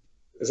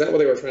 Is that what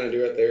they were trying to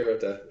do right there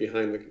at the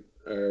behind the,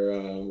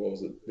 or what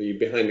was it? The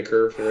behind the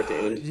curve here at the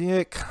end?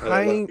 Yeah,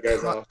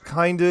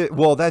 kind of.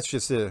 Well, that's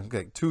just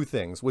okay, two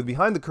things. With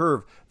behind the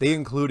curve, they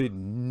included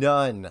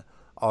none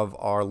of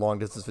our long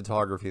distance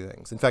photography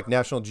things. In fact,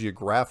 National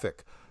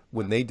Geographic,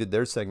 when they did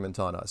their segment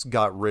on us,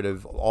 got rid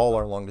of all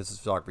our long distance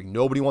photography.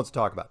 Nobody wants to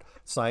talk about it.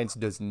 Science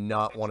does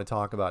not want to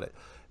talk about it,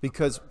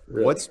 because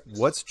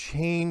what's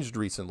changed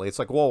recently? It's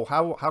like, well,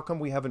 how come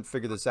we haven't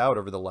figured this out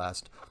over the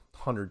last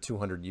 100,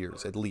 200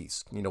 years at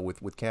least,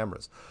 with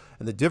cameras?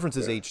 And the difference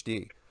is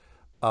HD.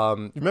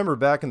 Remember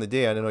back in the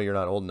day, I know you're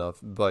not old enough,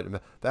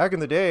 but back in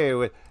the day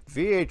with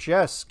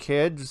VHS,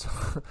 kids,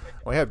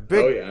 we had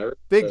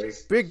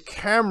big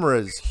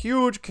cameras,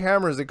 huge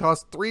cameras that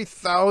cost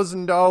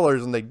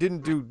 $3,000, and they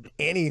didn't do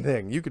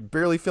anything. You could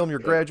barely film your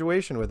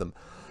graduation with them.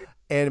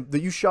 And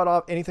you shot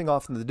off anything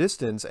off in the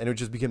distance, and it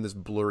just became this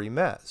blurry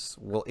mess.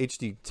 Well,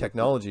 HD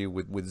technology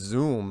with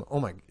zoom,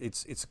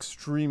 it's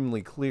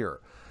extremely clear.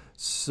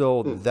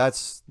 So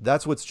that's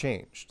what's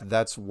changed.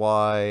 That's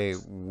why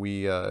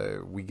we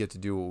get to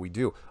do what we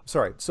do. I'm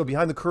sorry. So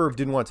behind the curve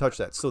didn't want to touch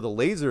that. So the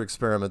laser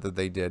experiment that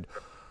they did,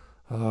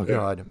 oh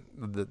god,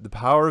 the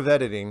power of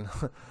editing.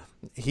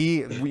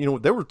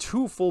 There were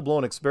two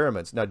full-blown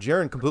experiments. Now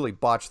Jaron completely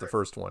botched the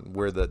first one,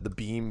 where the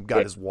beam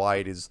got as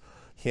wide as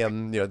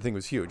him. The thing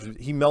was huge.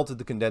 He melted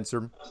the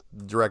condenser.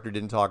 The director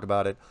didn't talk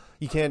about it.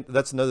 You can't.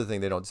 That's another thing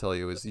they don't tell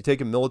you, is you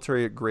take a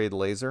military-grade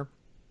laser,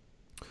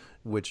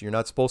 which you're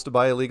not supposed to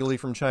buy illegally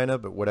from China,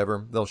 but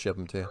whatever, they'll ship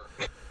them to you.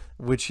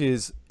 Which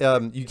is,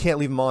 you can't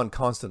leave them on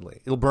constantly.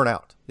 It'll burn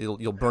out.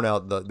 You'll burn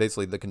out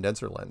basically the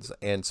condenser lens.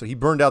 And so he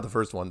burned out the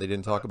first one. They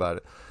didn't talk about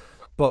it.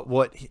 But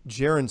what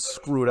Jaron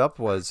screwed up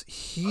was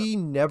he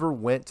never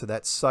went to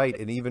that site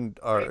and even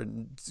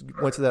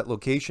went to that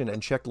location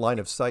and checked line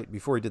of sight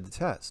before he did the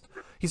test.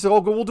 He said,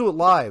 we'll do it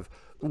live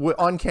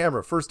on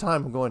camera. First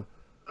time. I'm going,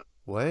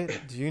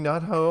 what? Do you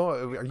not know?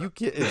 Are you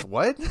kidding?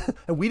 What?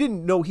 And we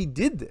didn't know he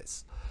did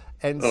this.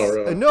 And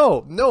really?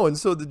 No. And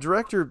so the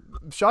director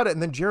shot it,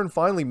 and then Jaron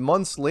finally,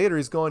 months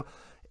later,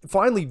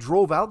 finally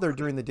drove out there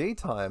during the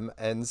daytime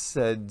and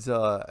said,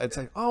 it's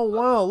like, oh,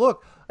 wow,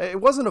 look, it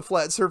wasn't a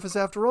flat surface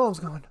after all. I was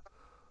going,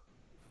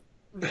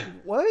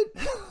 what?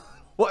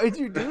 Why did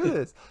you do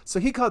this? So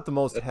he caught the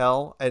most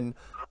hell, and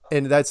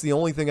that's the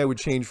only thing I would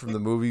change from the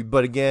movie.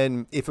 But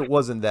again, if it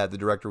wasn't that, the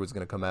director was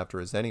going to come after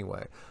us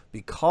anyway,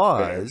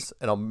 because,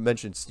 and I'll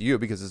mention it to you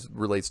because this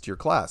relates to your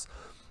class.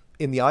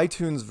 In the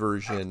iTunes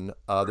version,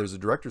 there's a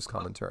director's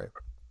commentary,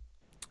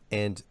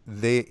 and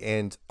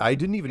I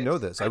didn't even know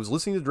this. I was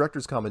listening to the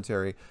director's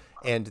commentary,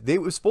 and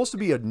it was supposed to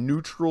be a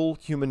neutral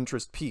human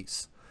interest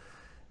piece.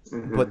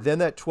 But then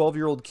that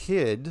 12-year-old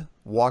kid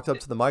walked up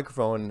to the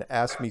microphone and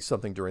asked me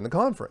something during the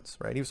conference.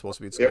 Right? He was supposed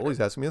to be at school. He's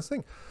asking me this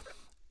thing,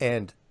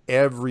 and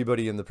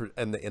everybody in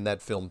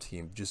that film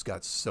team just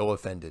got so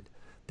offended.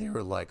 They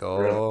were like,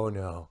 "Oh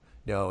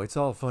no, it's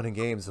all fun and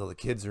games until the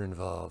kids are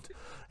involved."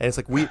 And it's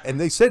like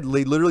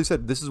they literally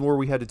said, this is where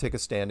we had to take a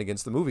stand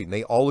against the movie. And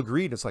they all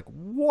agreed. It's like,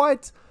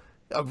 what?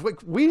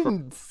 We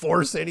didn't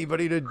force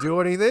anybody to do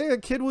anything. The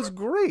kid was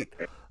great.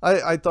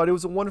 I thought it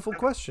was a wonderful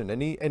question.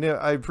 And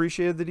I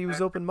appreciated that he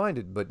was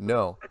open-minded, but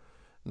no,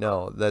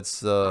 that's,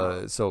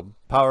 so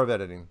power of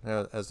editing.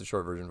 That's the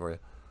short version for you.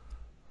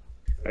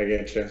 I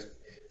get you.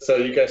 So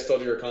you guys still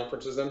do your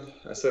conferences then?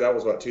 I said that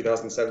was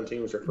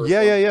 2017 was your first one?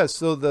 Yeah.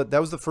 So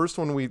that was the first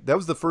one that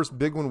was the first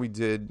big one we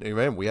did.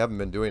 Man, we haven't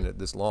been doing it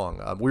this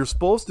long. We were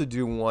supposed to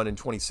do one in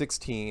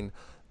 2016,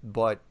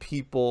 but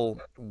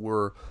people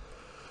were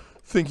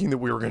thinking that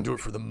we were going to do it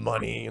for the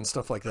money and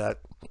stuff like that.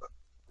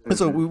 And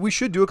so we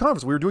should do a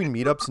conference. We were doing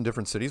meetups in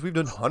different cities. We've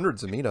done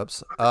hundreds of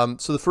meetups.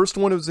 So the first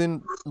one was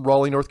in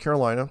Raleigh, North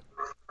Carolina.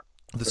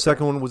 The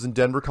second one was in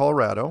Denver,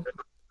 Colorado.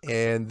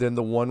 And then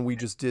the one we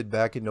just did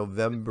back in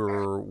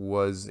November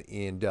was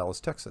in Dallas,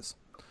 Texas.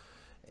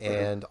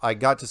 And I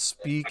got to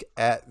speak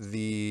at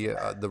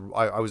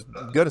I was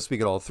going to speak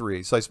at all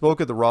three. So I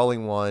spoke at the Raleigh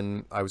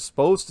one. I was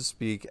supposed to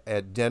speak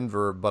at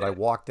Denver, but I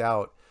walked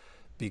out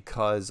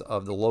because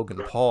of the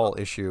Logan Paul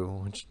issue,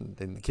 which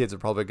and the kids are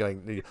probably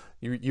going,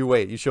 you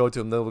wait, you show it to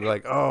them, they'll be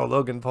like, oh,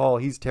 Logan Paul,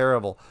 he's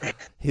terrible.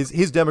 His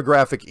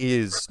demographic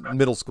is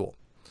middle school.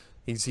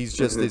 He's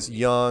just this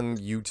young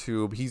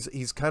YouTube.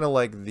 He's kind of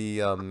like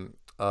the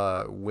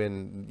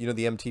when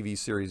the MTV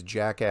series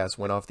Jackass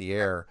went off the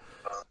air,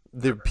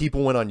 the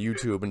people went on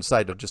YouTube and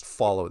decided to just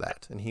follow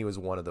that, and he was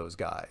one of those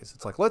guys.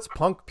 It's like, let's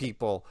punk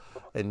people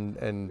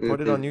and put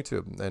it on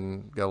YouTube,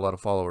 and got a lot of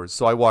followers.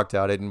 So I walked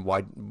out, and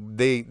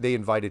they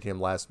invited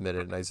him last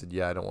minute, and I said,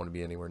 yeah, I don't want to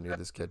be anywhere near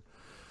this kid.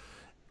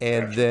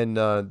 And then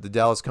the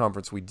Dallas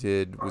conference we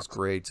did was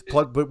great.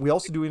 But we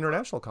also do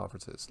international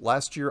conferences.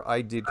 Last year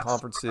I did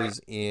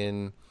conferences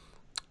in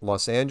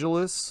Los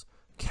Angeles,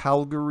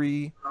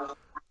 Calgary,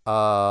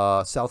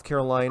 South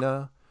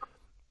Carolina,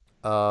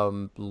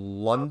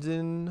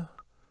 London,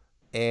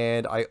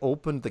 and I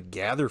opened the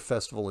Gather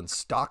Festival in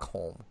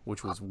Stockholm,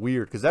 which was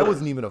weird because that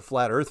wasn't even a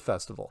flat Earth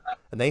festival,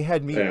 and they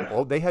had me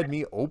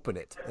open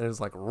it, and it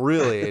was like,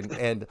 really,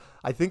 and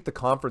I think the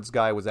conference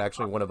guy was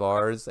actually one of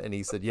ours, and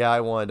he said, yeah, I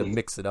wanted to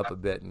mix it up a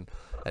bit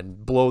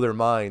and blow their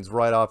minds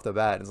right off the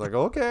bat. And it's like,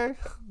 okay,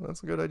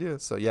 that's a good idea.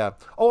 So yeah.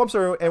 Oh, I'm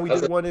sorry, and we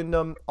did one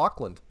in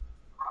Auckland,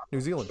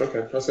 New Zealand. Okay,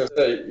 I was gonna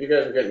say you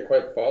guys are getting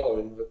quite the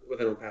following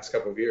within the past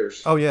couple of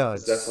years. Oh yeah,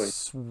 it's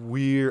definitely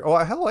weird. Oh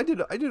hell, I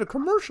did a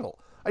commercial.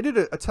 I did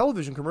a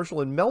television commercial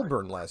in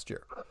Melbourne last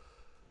year,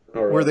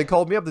 where they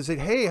called me up. They said,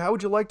 "Hey, how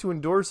would you like to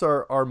endorse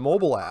our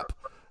mobile app?"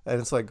 And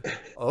it's like,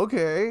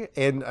 okay.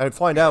 And I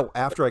find out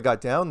after I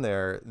got down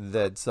there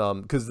that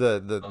because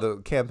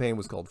the campaign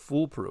was called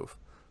Foolproof,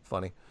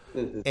 funny,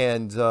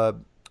 and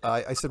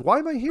I said, why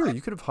am I here?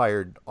 You could have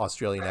hired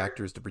Australian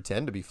actors to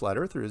pretend to be flat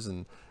earthers,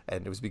 and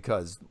it was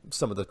because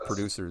some of the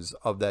producers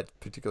of that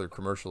particular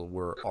commercial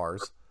were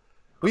ours.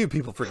 We have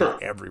people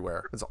freaking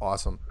everywhere. It's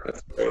awesome.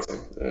 That's crazy.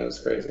 That's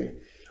crazy.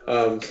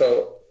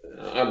 So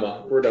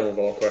we're done with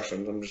all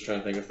questions. I'm just trying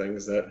to think of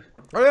things that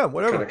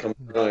whatever kind of come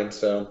to mind.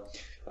 So,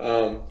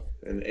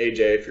 and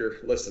AJ, if you're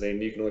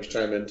listening, you can always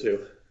chime in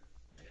too.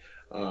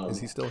 Is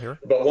he still here?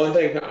 But one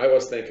thing I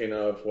was thinking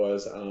of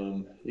was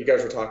you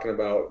guys were talking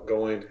about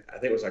going. I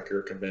think it was like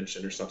your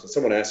convention or something.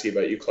 Someone asked you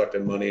about you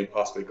collecting money and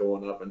possibly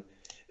going up and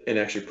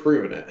actually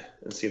proving it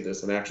and see if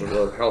there's an actual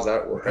work. How's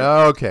that work?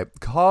 Okay,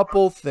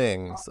 couple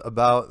things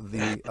about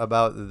the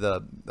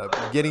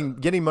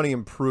getting money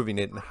and proving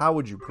it, and how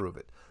would you prove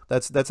it?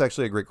 That's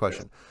actually a great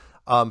question.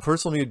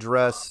 First, let me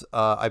address.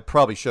 I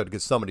probably should,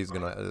 because somebody's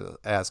going to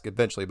ask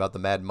eventually about the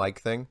Mad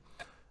Mike thing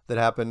that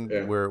happened,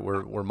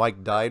 where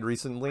Mike died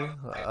recently.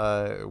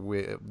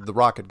 The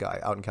rocket guy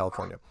out in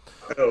California.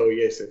 Oh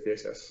yes.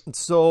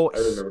 So I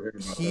remember hearing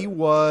about he that.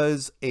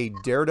 was a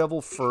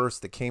daredevil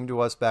first that came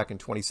to us back in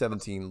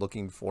 2017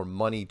 looking for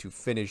money to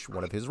finish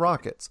one of his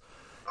rockets.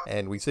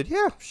 And we said,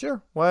 yeah,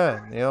 sure. Why?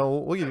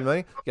 We'll give you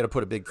money. You got to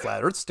put a big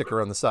flat Earth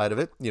sticker on the side of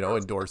it,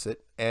 endorse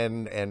it.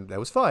 And that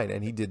was fine.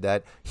 And he did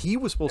that. He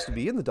was supposed to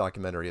be in the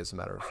documentary, as a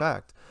matter of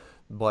fact.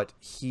 But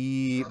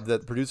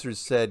the producers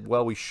said,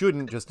 well, we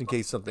shouldn't, just in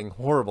case something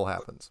horrible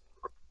happens.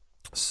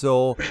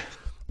 So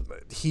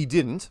he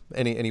didn't,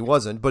 and he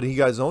wasn't. But he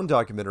got his own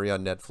documentary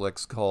on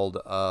Netflix called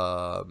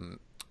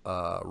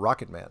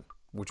Rocket Man,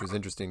 which was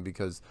interesting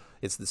because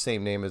it's the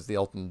same name as the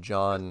Elton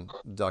John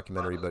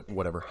documentary, but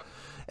whatever.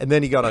 And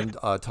then he got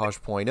on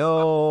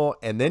Tosh.0,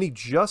 and then he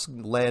just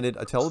landed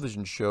a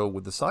television show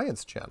with the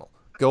Science Channel.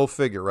 Go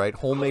figure, right?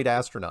 Homemade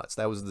Astronauts.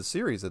 That was the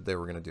series that they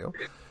were going to do.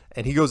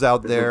 And he goes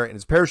out there, and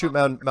his parachute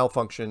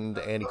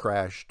malfunctioned, and he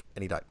crashed,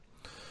 and he died.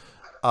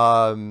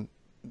 And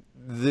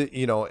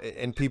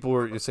people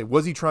were say,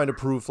 was he trying to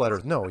prove flat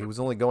Earth? No, he was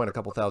only going a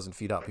couple thousand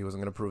feet up. He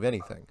wasn't going to prove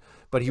anything.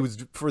 But he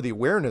was, for the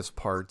awareness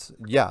part,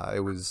 yeah,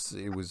 it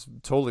was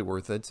totally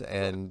worth it.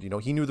 And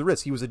he knew the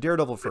risk. He was a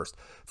daredevil first.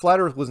 Flat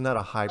Earth was not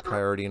a high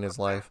priority in his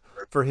life.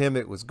 For him,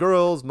 it was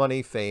girls,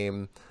 money,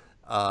 fame,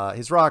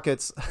 his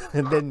rockets,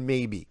 and then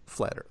maybe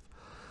flat Earth.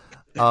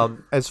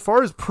 As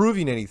far as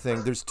proving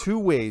anything, there's two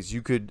ways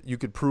you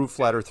could prove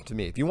flat Earth to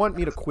me. If you want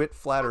me to quit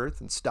flat Earth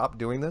and stop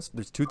doing this,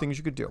 there's two things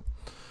you could do.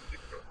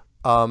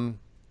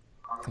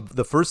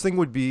 The first thing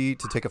would be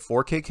to take a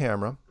 4K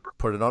camera,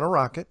 put it on a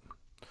rocket,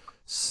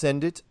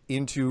 send it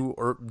into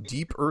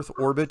deep Earth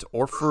orbit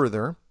or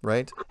further,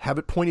 right? Have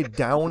it pointed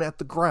down at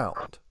the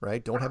ground,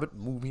 right? Don't have it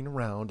moving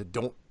around, and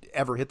don't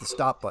ever hit the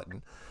stop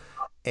button.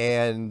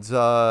 And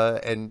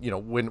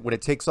when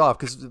it takes off,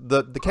 because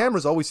the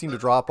cameras always seem to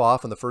drop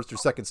off in the first or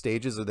second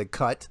stages, or they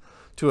cut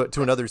to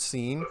another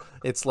scene.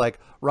 It's like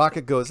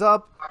rocket goes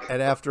up,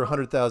 and after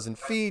 100,000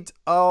 feet,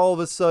 all of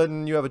a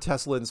sudden you have a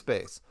Tesla in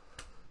space.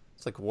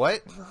 It's like,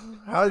 what?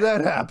 How did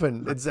that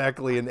happen?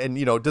 Exactly. And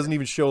it doesn't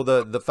even show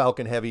the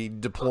Falcon Heavy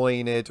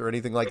deploying it or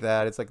anything like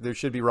that. It's like there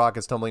should be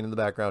rockets tumbling in the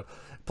background.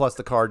 Plus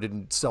the car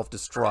didn't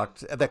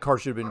self-destruct. That car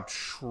should have been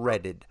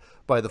shredded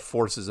by the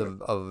forces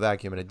of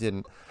vacuum, and it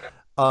didn't.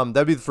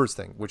 That'd be the first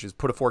thing, which is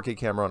put a 4K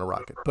camera on a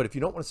rocket. But if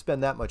you don't want to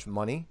spend that much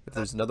money, if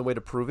there's another way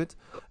to prove it,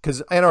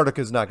 because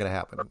Antarctica is not going to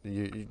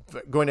happen.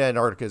 Going to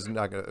Antarctica is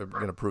not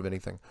going to prove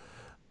anything.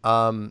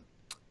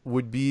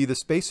 Would be the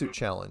spacesuit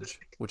challenge,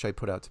 which I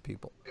put out to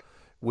people,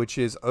 which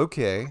is,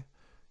 okay,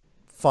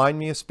 find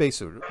me a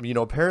spacesuit. You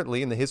know,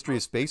 apparently in the history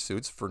of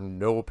spacesuits, for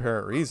no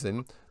apparent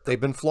reason, they've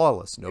been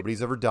flawless.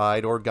 Nobody's ever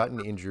died or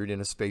gotten injured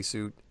in a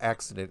spacesuit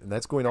accident. And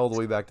that's going all the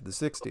way back to the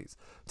 60s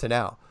to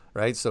now,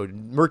 right? So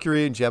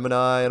Mercury and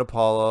Gemini and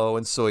Apollo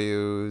and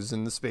Soyuz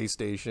and the space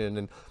station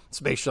and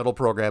space shuttle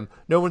program,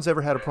 no one's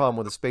ever had a problem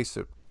with a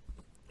spacesuit,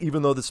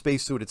 even though the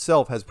spacesuit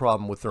itself has a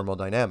problem with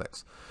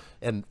thermodynamics.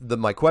 And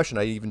my question,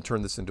 I even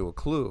turned this into a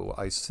clue.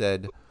 I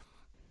said,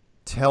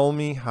 tell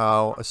me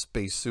how a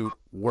spacesuit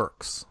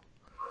works.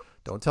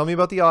 Don't tell me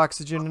about the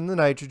oxygen and the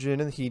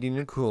nitrogen and the heating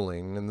and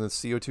cooling and the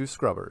CO2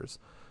 scrubbers.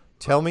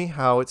 Tell me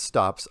how it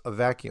stops a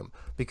vacuum,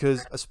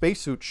 because a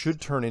spacesuit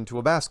should turn into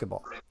a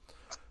basketball,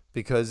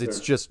 because it's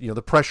just, you know,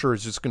 the pressure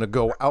is just going to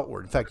go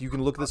outward. In fact, you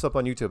can look this up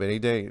on YouTube any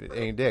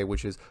day,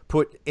 which is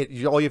all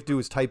you have to do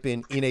is type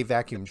in a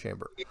vacuum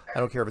chamber. I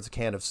don't care if it's a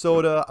can of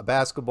soda, a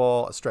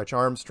basketball, a Stretch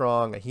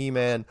Armstrong, a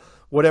He-Man,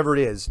 whatever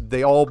it is,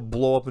 they all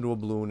blow up into a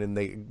balloon and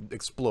they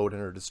explode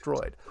and are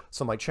destroyed.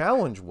 So my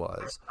challenge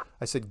was,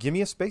 I said, give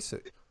me a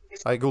spacesuit.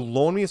 I go,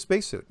 loan me a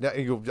spacesuit. Now,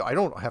 I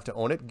don't have to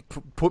own it.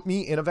 Put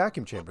me in a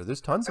vacuum chamber.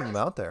 There's tons of them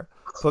out there.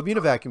 Put me in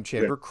a vacuum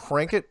chamber,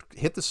 crank it,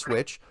 hit the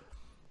switch.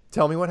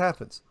 Tell me what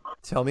happens.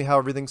 Tell me how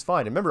everything's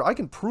fine. And remember, I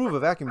can prove a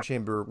vacuum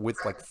chamber with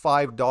like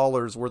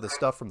 $5 worth of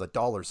stuff from the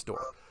dollar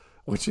store,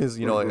 which is,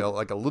 you know,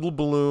 like a little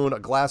balloon, a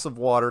glass of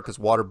water, because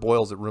water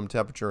boils at room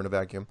temperature in a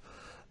vacuum,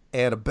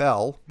 and a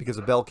bell, because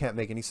a bell can't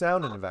make any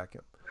sound in a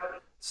vacuum.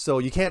 So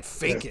you can't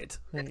fake it,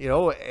 you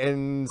know.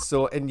 And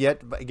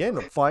yet, again,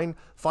 find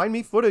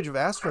me footage of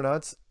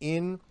astronauts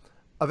in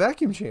a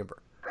vacuum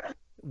chamber,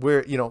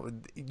 where, you know,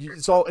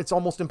 it's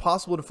almost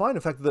impossible to find.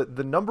 In fact,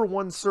 the number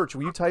one search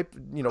when you type,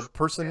 you know,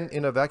 person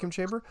in a vacuum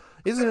chamber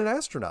isn't an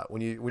astronaut.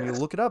 When you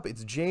look it up,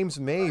 it's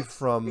James May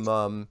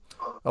from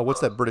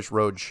what's that British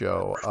road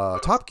show,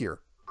 Top Gear,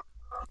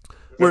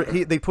 where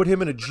they put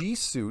him in a G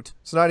suit.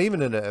 It's not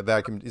even in a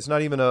vacuum. It's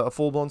not even a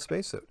full blown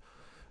spacesuit.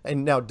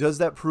 And now, does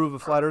that prove a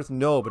flat Earth?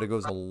 No, but it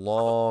goes a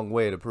long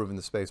way to proving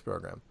the space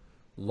program.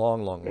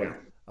 Long way.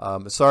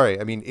 Sorry,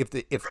 I mean,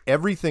 if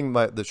everything,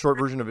 the short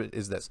version of it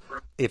is this: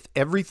 if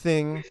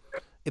the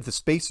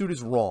spacesuit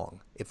is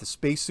wrong, if the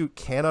spacesuit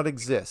cannot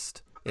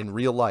exist in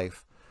real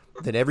life,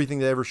 then everything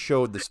that ever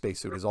showed the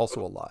spacesuit is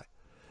also a lie.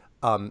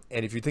 And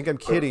if you think I'm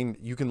kidding,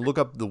 you can look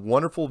up the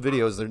wonderful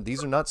videos.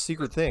 These are not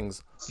secret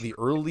things. The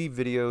early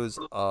videos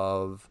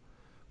of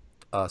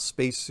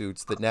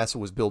spacesuits that NASA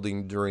was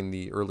building during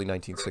the early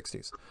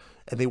 1960s.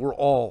 And they were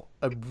all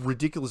a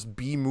ridiculous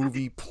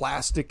B-movie,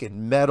 plastic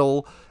and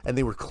metal, and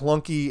they were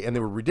clunky and they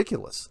were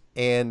ridiculous.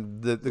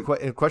 And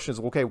the question is,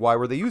 okay, why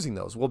were they using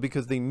those? Well,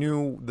 because they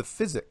knew the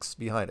physics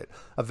behind it.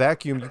 A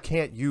vacuum, you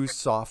can't use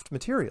soft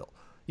material.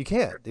 You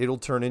can't. It'll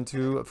turn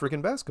into a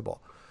freaking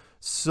basketball.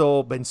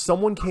 So, but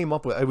someone came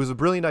up with, it was a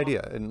brilliant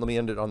idea, and let me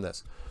end it on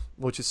this,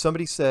 which is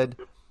somebody said,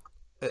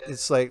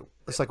 it's like,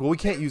 well, we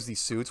can't use these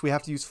suits. We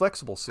have to use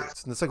flexible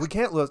suits. And it's like, we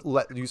can't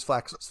let use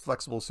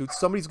flexible suits.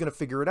 Somebody's going to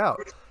figure it out.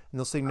 And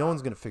they'll say, no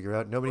one's going to figure it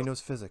out. Nobody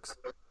knows physics.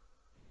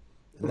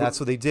 And that's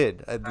what they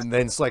did. And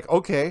then it's like,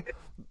 okay,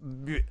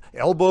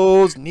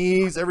 elbows,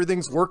 knees,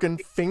 everything's working.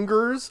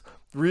 Fingers?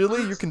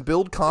 Really? You can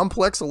build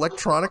complex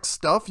electronic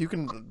stuff? You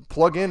can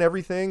plug in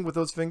everything with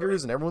those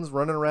fingers, and everyone's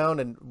running around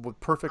and with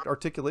perfect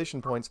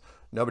articulation points.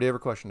 Nobody ever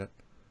questioned it.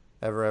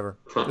 Ever.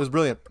 It was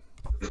brilliant.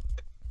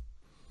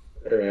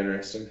 Very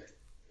interesting.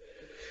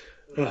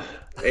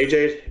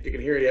 AJ, if you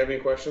can hear, do you have any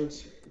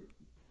questions?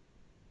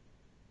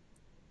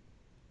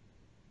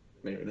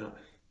 Maybe not.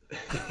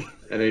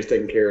 I know he's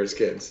taking care of his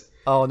kids.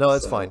 Oh, no,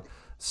 that's fine.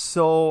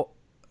 So,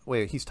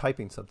 wait, he's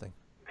typing something.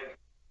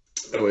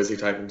 Oh, is he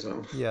typing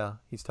something? Yeah,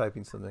 he's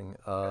typing something.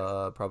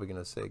 Probably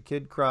going to say,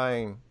 kid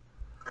crying.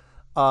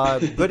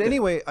 But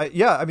anyway,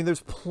 yeah, I mean,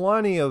 there's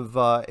plenty of,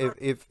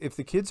 if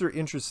the kids are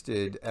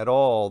interested at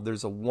all,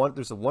 there's a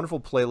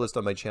wonderful playlist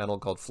on my channel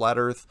called Flat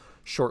Earth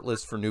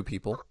Shortlist for New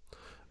People,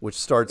 which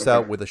starts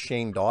out with a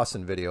Shane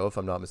Dawson video, if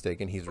I'm not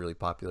mistaken. He's really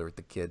popular with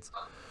the kids.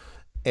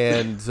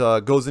 And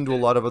goes into a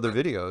lot of other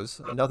videos.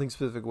 Nothing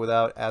specific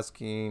without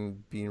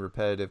being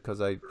repetitive,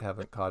 because I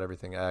haven't caught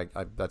everything.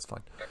 That's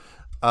fine.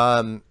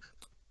 And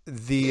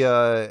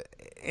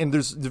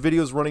there's the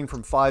videos running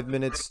from 5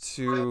 minutes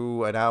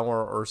to an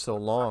hour or so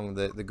long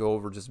that go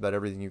over just about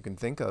everything you can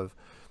think of.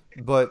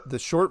 But the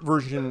short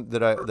version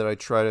that I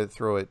try to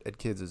throw at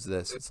kids is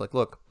this. It's like,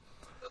 look,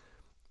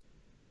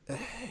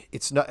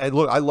 it's not.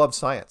 Look, I love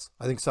science.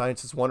 I think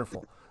science is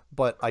wonderful,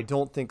 but I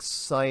don't think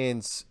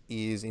science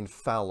is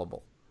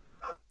infallible.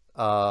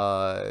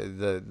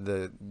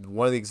 The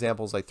one of the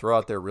examples I throw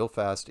out there real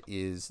fast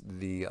is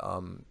the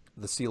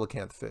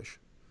coelacanth fish,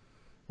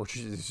 which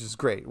is just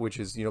great. Which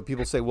is, you know,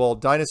 people say, well,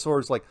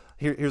 dinosaurs, like,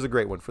 here's a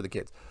great one for the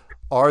kids.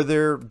 Are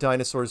there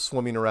dinosaurs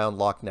swimming around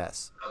Loch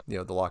Ness? You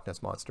know, the Loch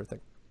Ness monster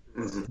thing.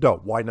 No,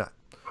 why not?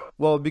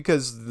 Well,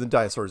 because the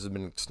dinosaurs have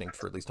been extinct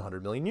for at least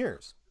 100 million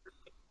years.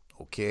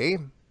 Okay.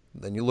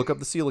 Then you look up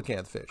the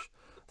coelacanth fish.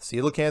 The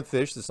coelacanth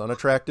fish, this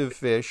unattractive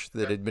fish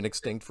that had been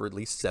extinct for at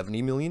least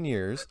 70 million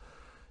years,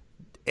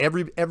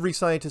 every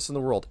scientist in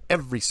the world,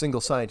 every single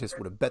scientist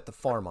would have bet the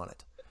farm on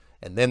it.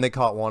 And then they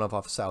caught one off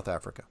of South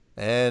Africa,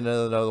 and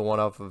another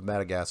one off of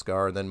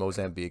Madagascar, and then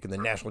Mozambique, and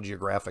then National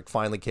Geographic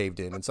finally caved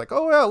in. It's like,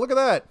 oh yeah, look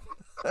at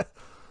that.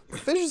 The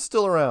fish is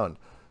still around.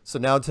 So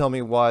now tell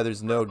me why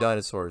there's no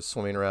dinosaurs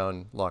swimming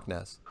around Loch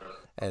Ness.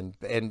 And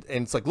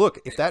it's like, look,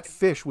 if that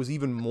fish was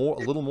even a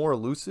little more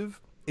elusive,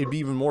 it'd be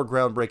even more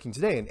groundbreaking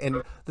today.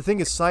 And the thing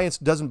is, science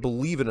doesn't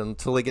believe it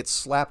until they get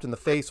slapped in the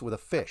face with a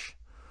fish.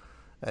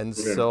 And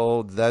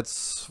so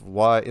that's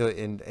why,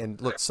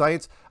 and look,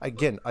 science,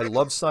 again, I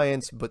love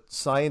science, but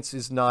science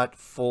is not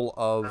full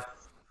of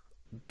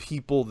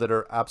people that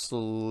are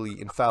absolutely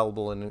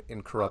infallible and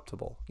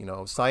incorruptible. You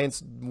know,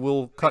 science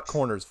will cut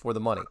corners for the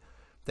money.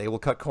 They will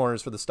cut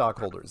corners for the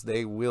stockholders.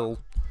 They will,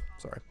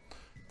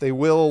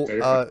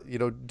 you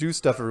know, do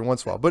stuff every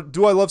once in a while. But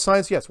do I love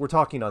science? Yes, we're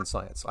talking on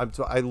science.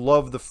 I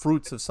love the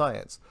fruits of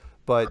science,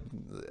 but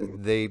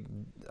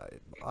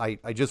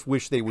I just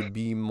wish they would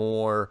be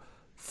more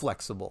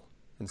flexible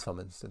in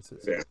some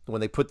instances. Yeah. When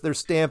they put their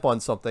stamp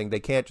on something, they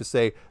can't just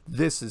say,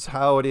 this is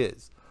how it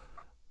is,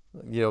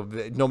 you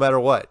know, no matter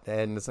what.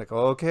 And it's like,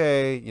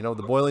 okay, you know,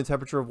 the boiling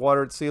temperature of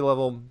water at sea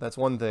level, that's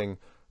one thing.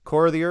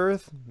 Core of the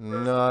earth,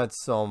 not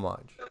so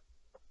much.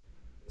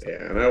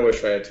 Yeah, and I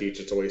wish I had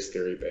teach it's always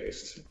theory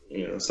based.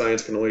 You know,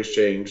 science can always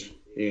change.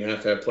 You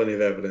have to have plenty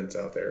of evidence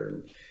out there.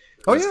 And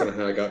that's kind of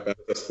how I got back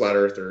to this flat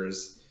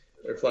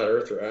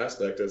earther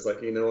aspect is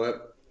like, you know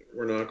what?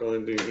 We're not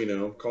going to, you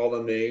know, call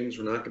them names.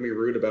 We're not going to be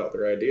rude about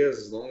their ideas.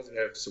 As long as they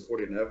have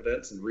supporting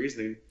evidence and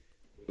reasoning,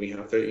 we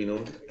have to, you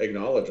know,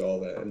 acknowledge all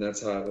that. And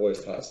that's how I've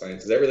always taught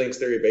science. Is everything's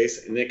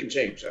theory-based, and it can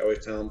change. I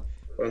always tell them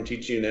what I'm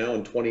teaching you now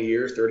in 20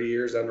 years, 30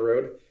 years down the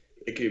road,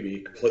 it could be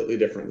completely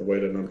different the way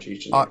that I'm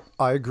teaching you.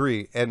 I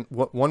agree. And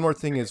one more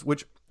thing is,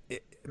 which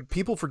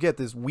people forget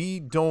this,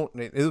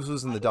 this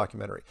was in the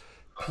documentary,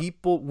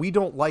 we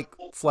don't like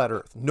flat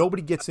earth.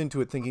 Nobody gets into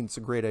it thinking it's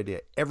a great idea.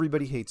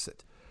 Everybody hates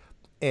it.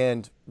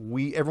 And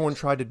everyone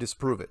tried to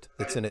disprove it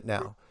that's in it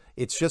now.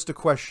 It's just a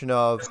question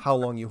of how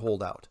long you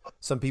hold out.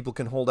 Some people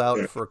can hold out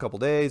for a couple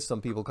days,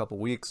 some people a couple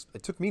weeks.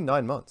 It took me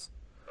 9 months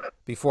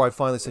before I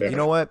finally said, you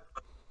know what?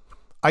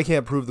 I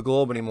can't prove the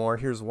globe anymore.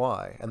 Here's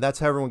why. And that's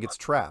how everyone gets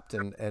trapped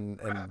and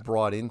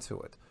brought into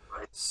it.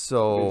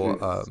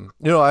 So,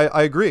 you know,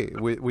 I agree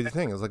with the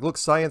thing. It's like, look,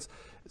 science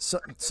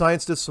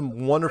does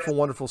some wonderful,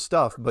 wonderful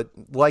stuff, but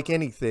like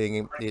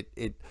anything,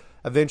 it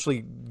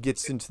eventually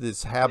gets into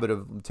this habit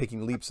of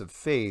taking leaps of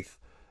faith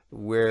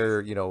where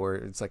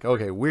it's like,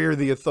 okay, we're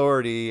the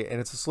authority, and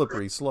it's a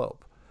slippery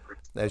slope.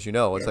 As you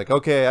know, it's like,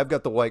 okay, I've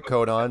got the white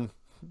coat on.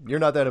 You're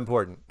not that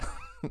important.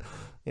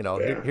 You know,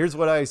 here's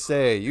what I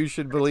say. You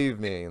should believe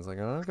me. It's like,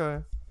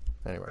 okay.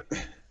 Anyway.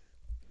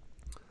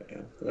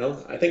 Yeah.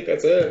 Well, I think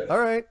that's it. All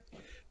right.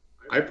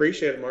 I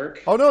appreciate it,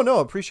 Mark. Oh, no,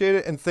 appreciate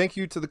it. And thank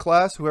you to the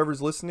class,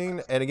 whoever's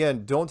listening. And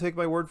again, don't take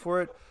my word for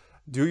it.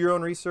 Do your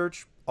own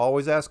research.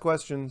 Always ask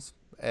questions.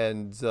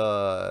 And,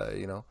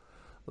 you know,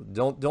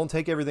 don't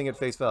take everything at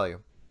face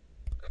value.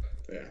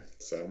 Yeah.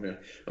 So, yeah,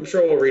 I'm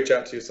sure we'll reach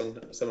out to you some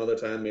other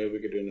time. Maybe we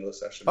could do another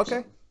session.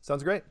 Okay.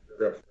 Sounds great.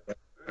 All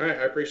right.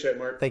 I appreciate it,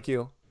 Mark. Thank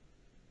you.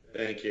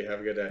 Thank you.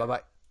 Have a good day.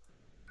 Bye-bye.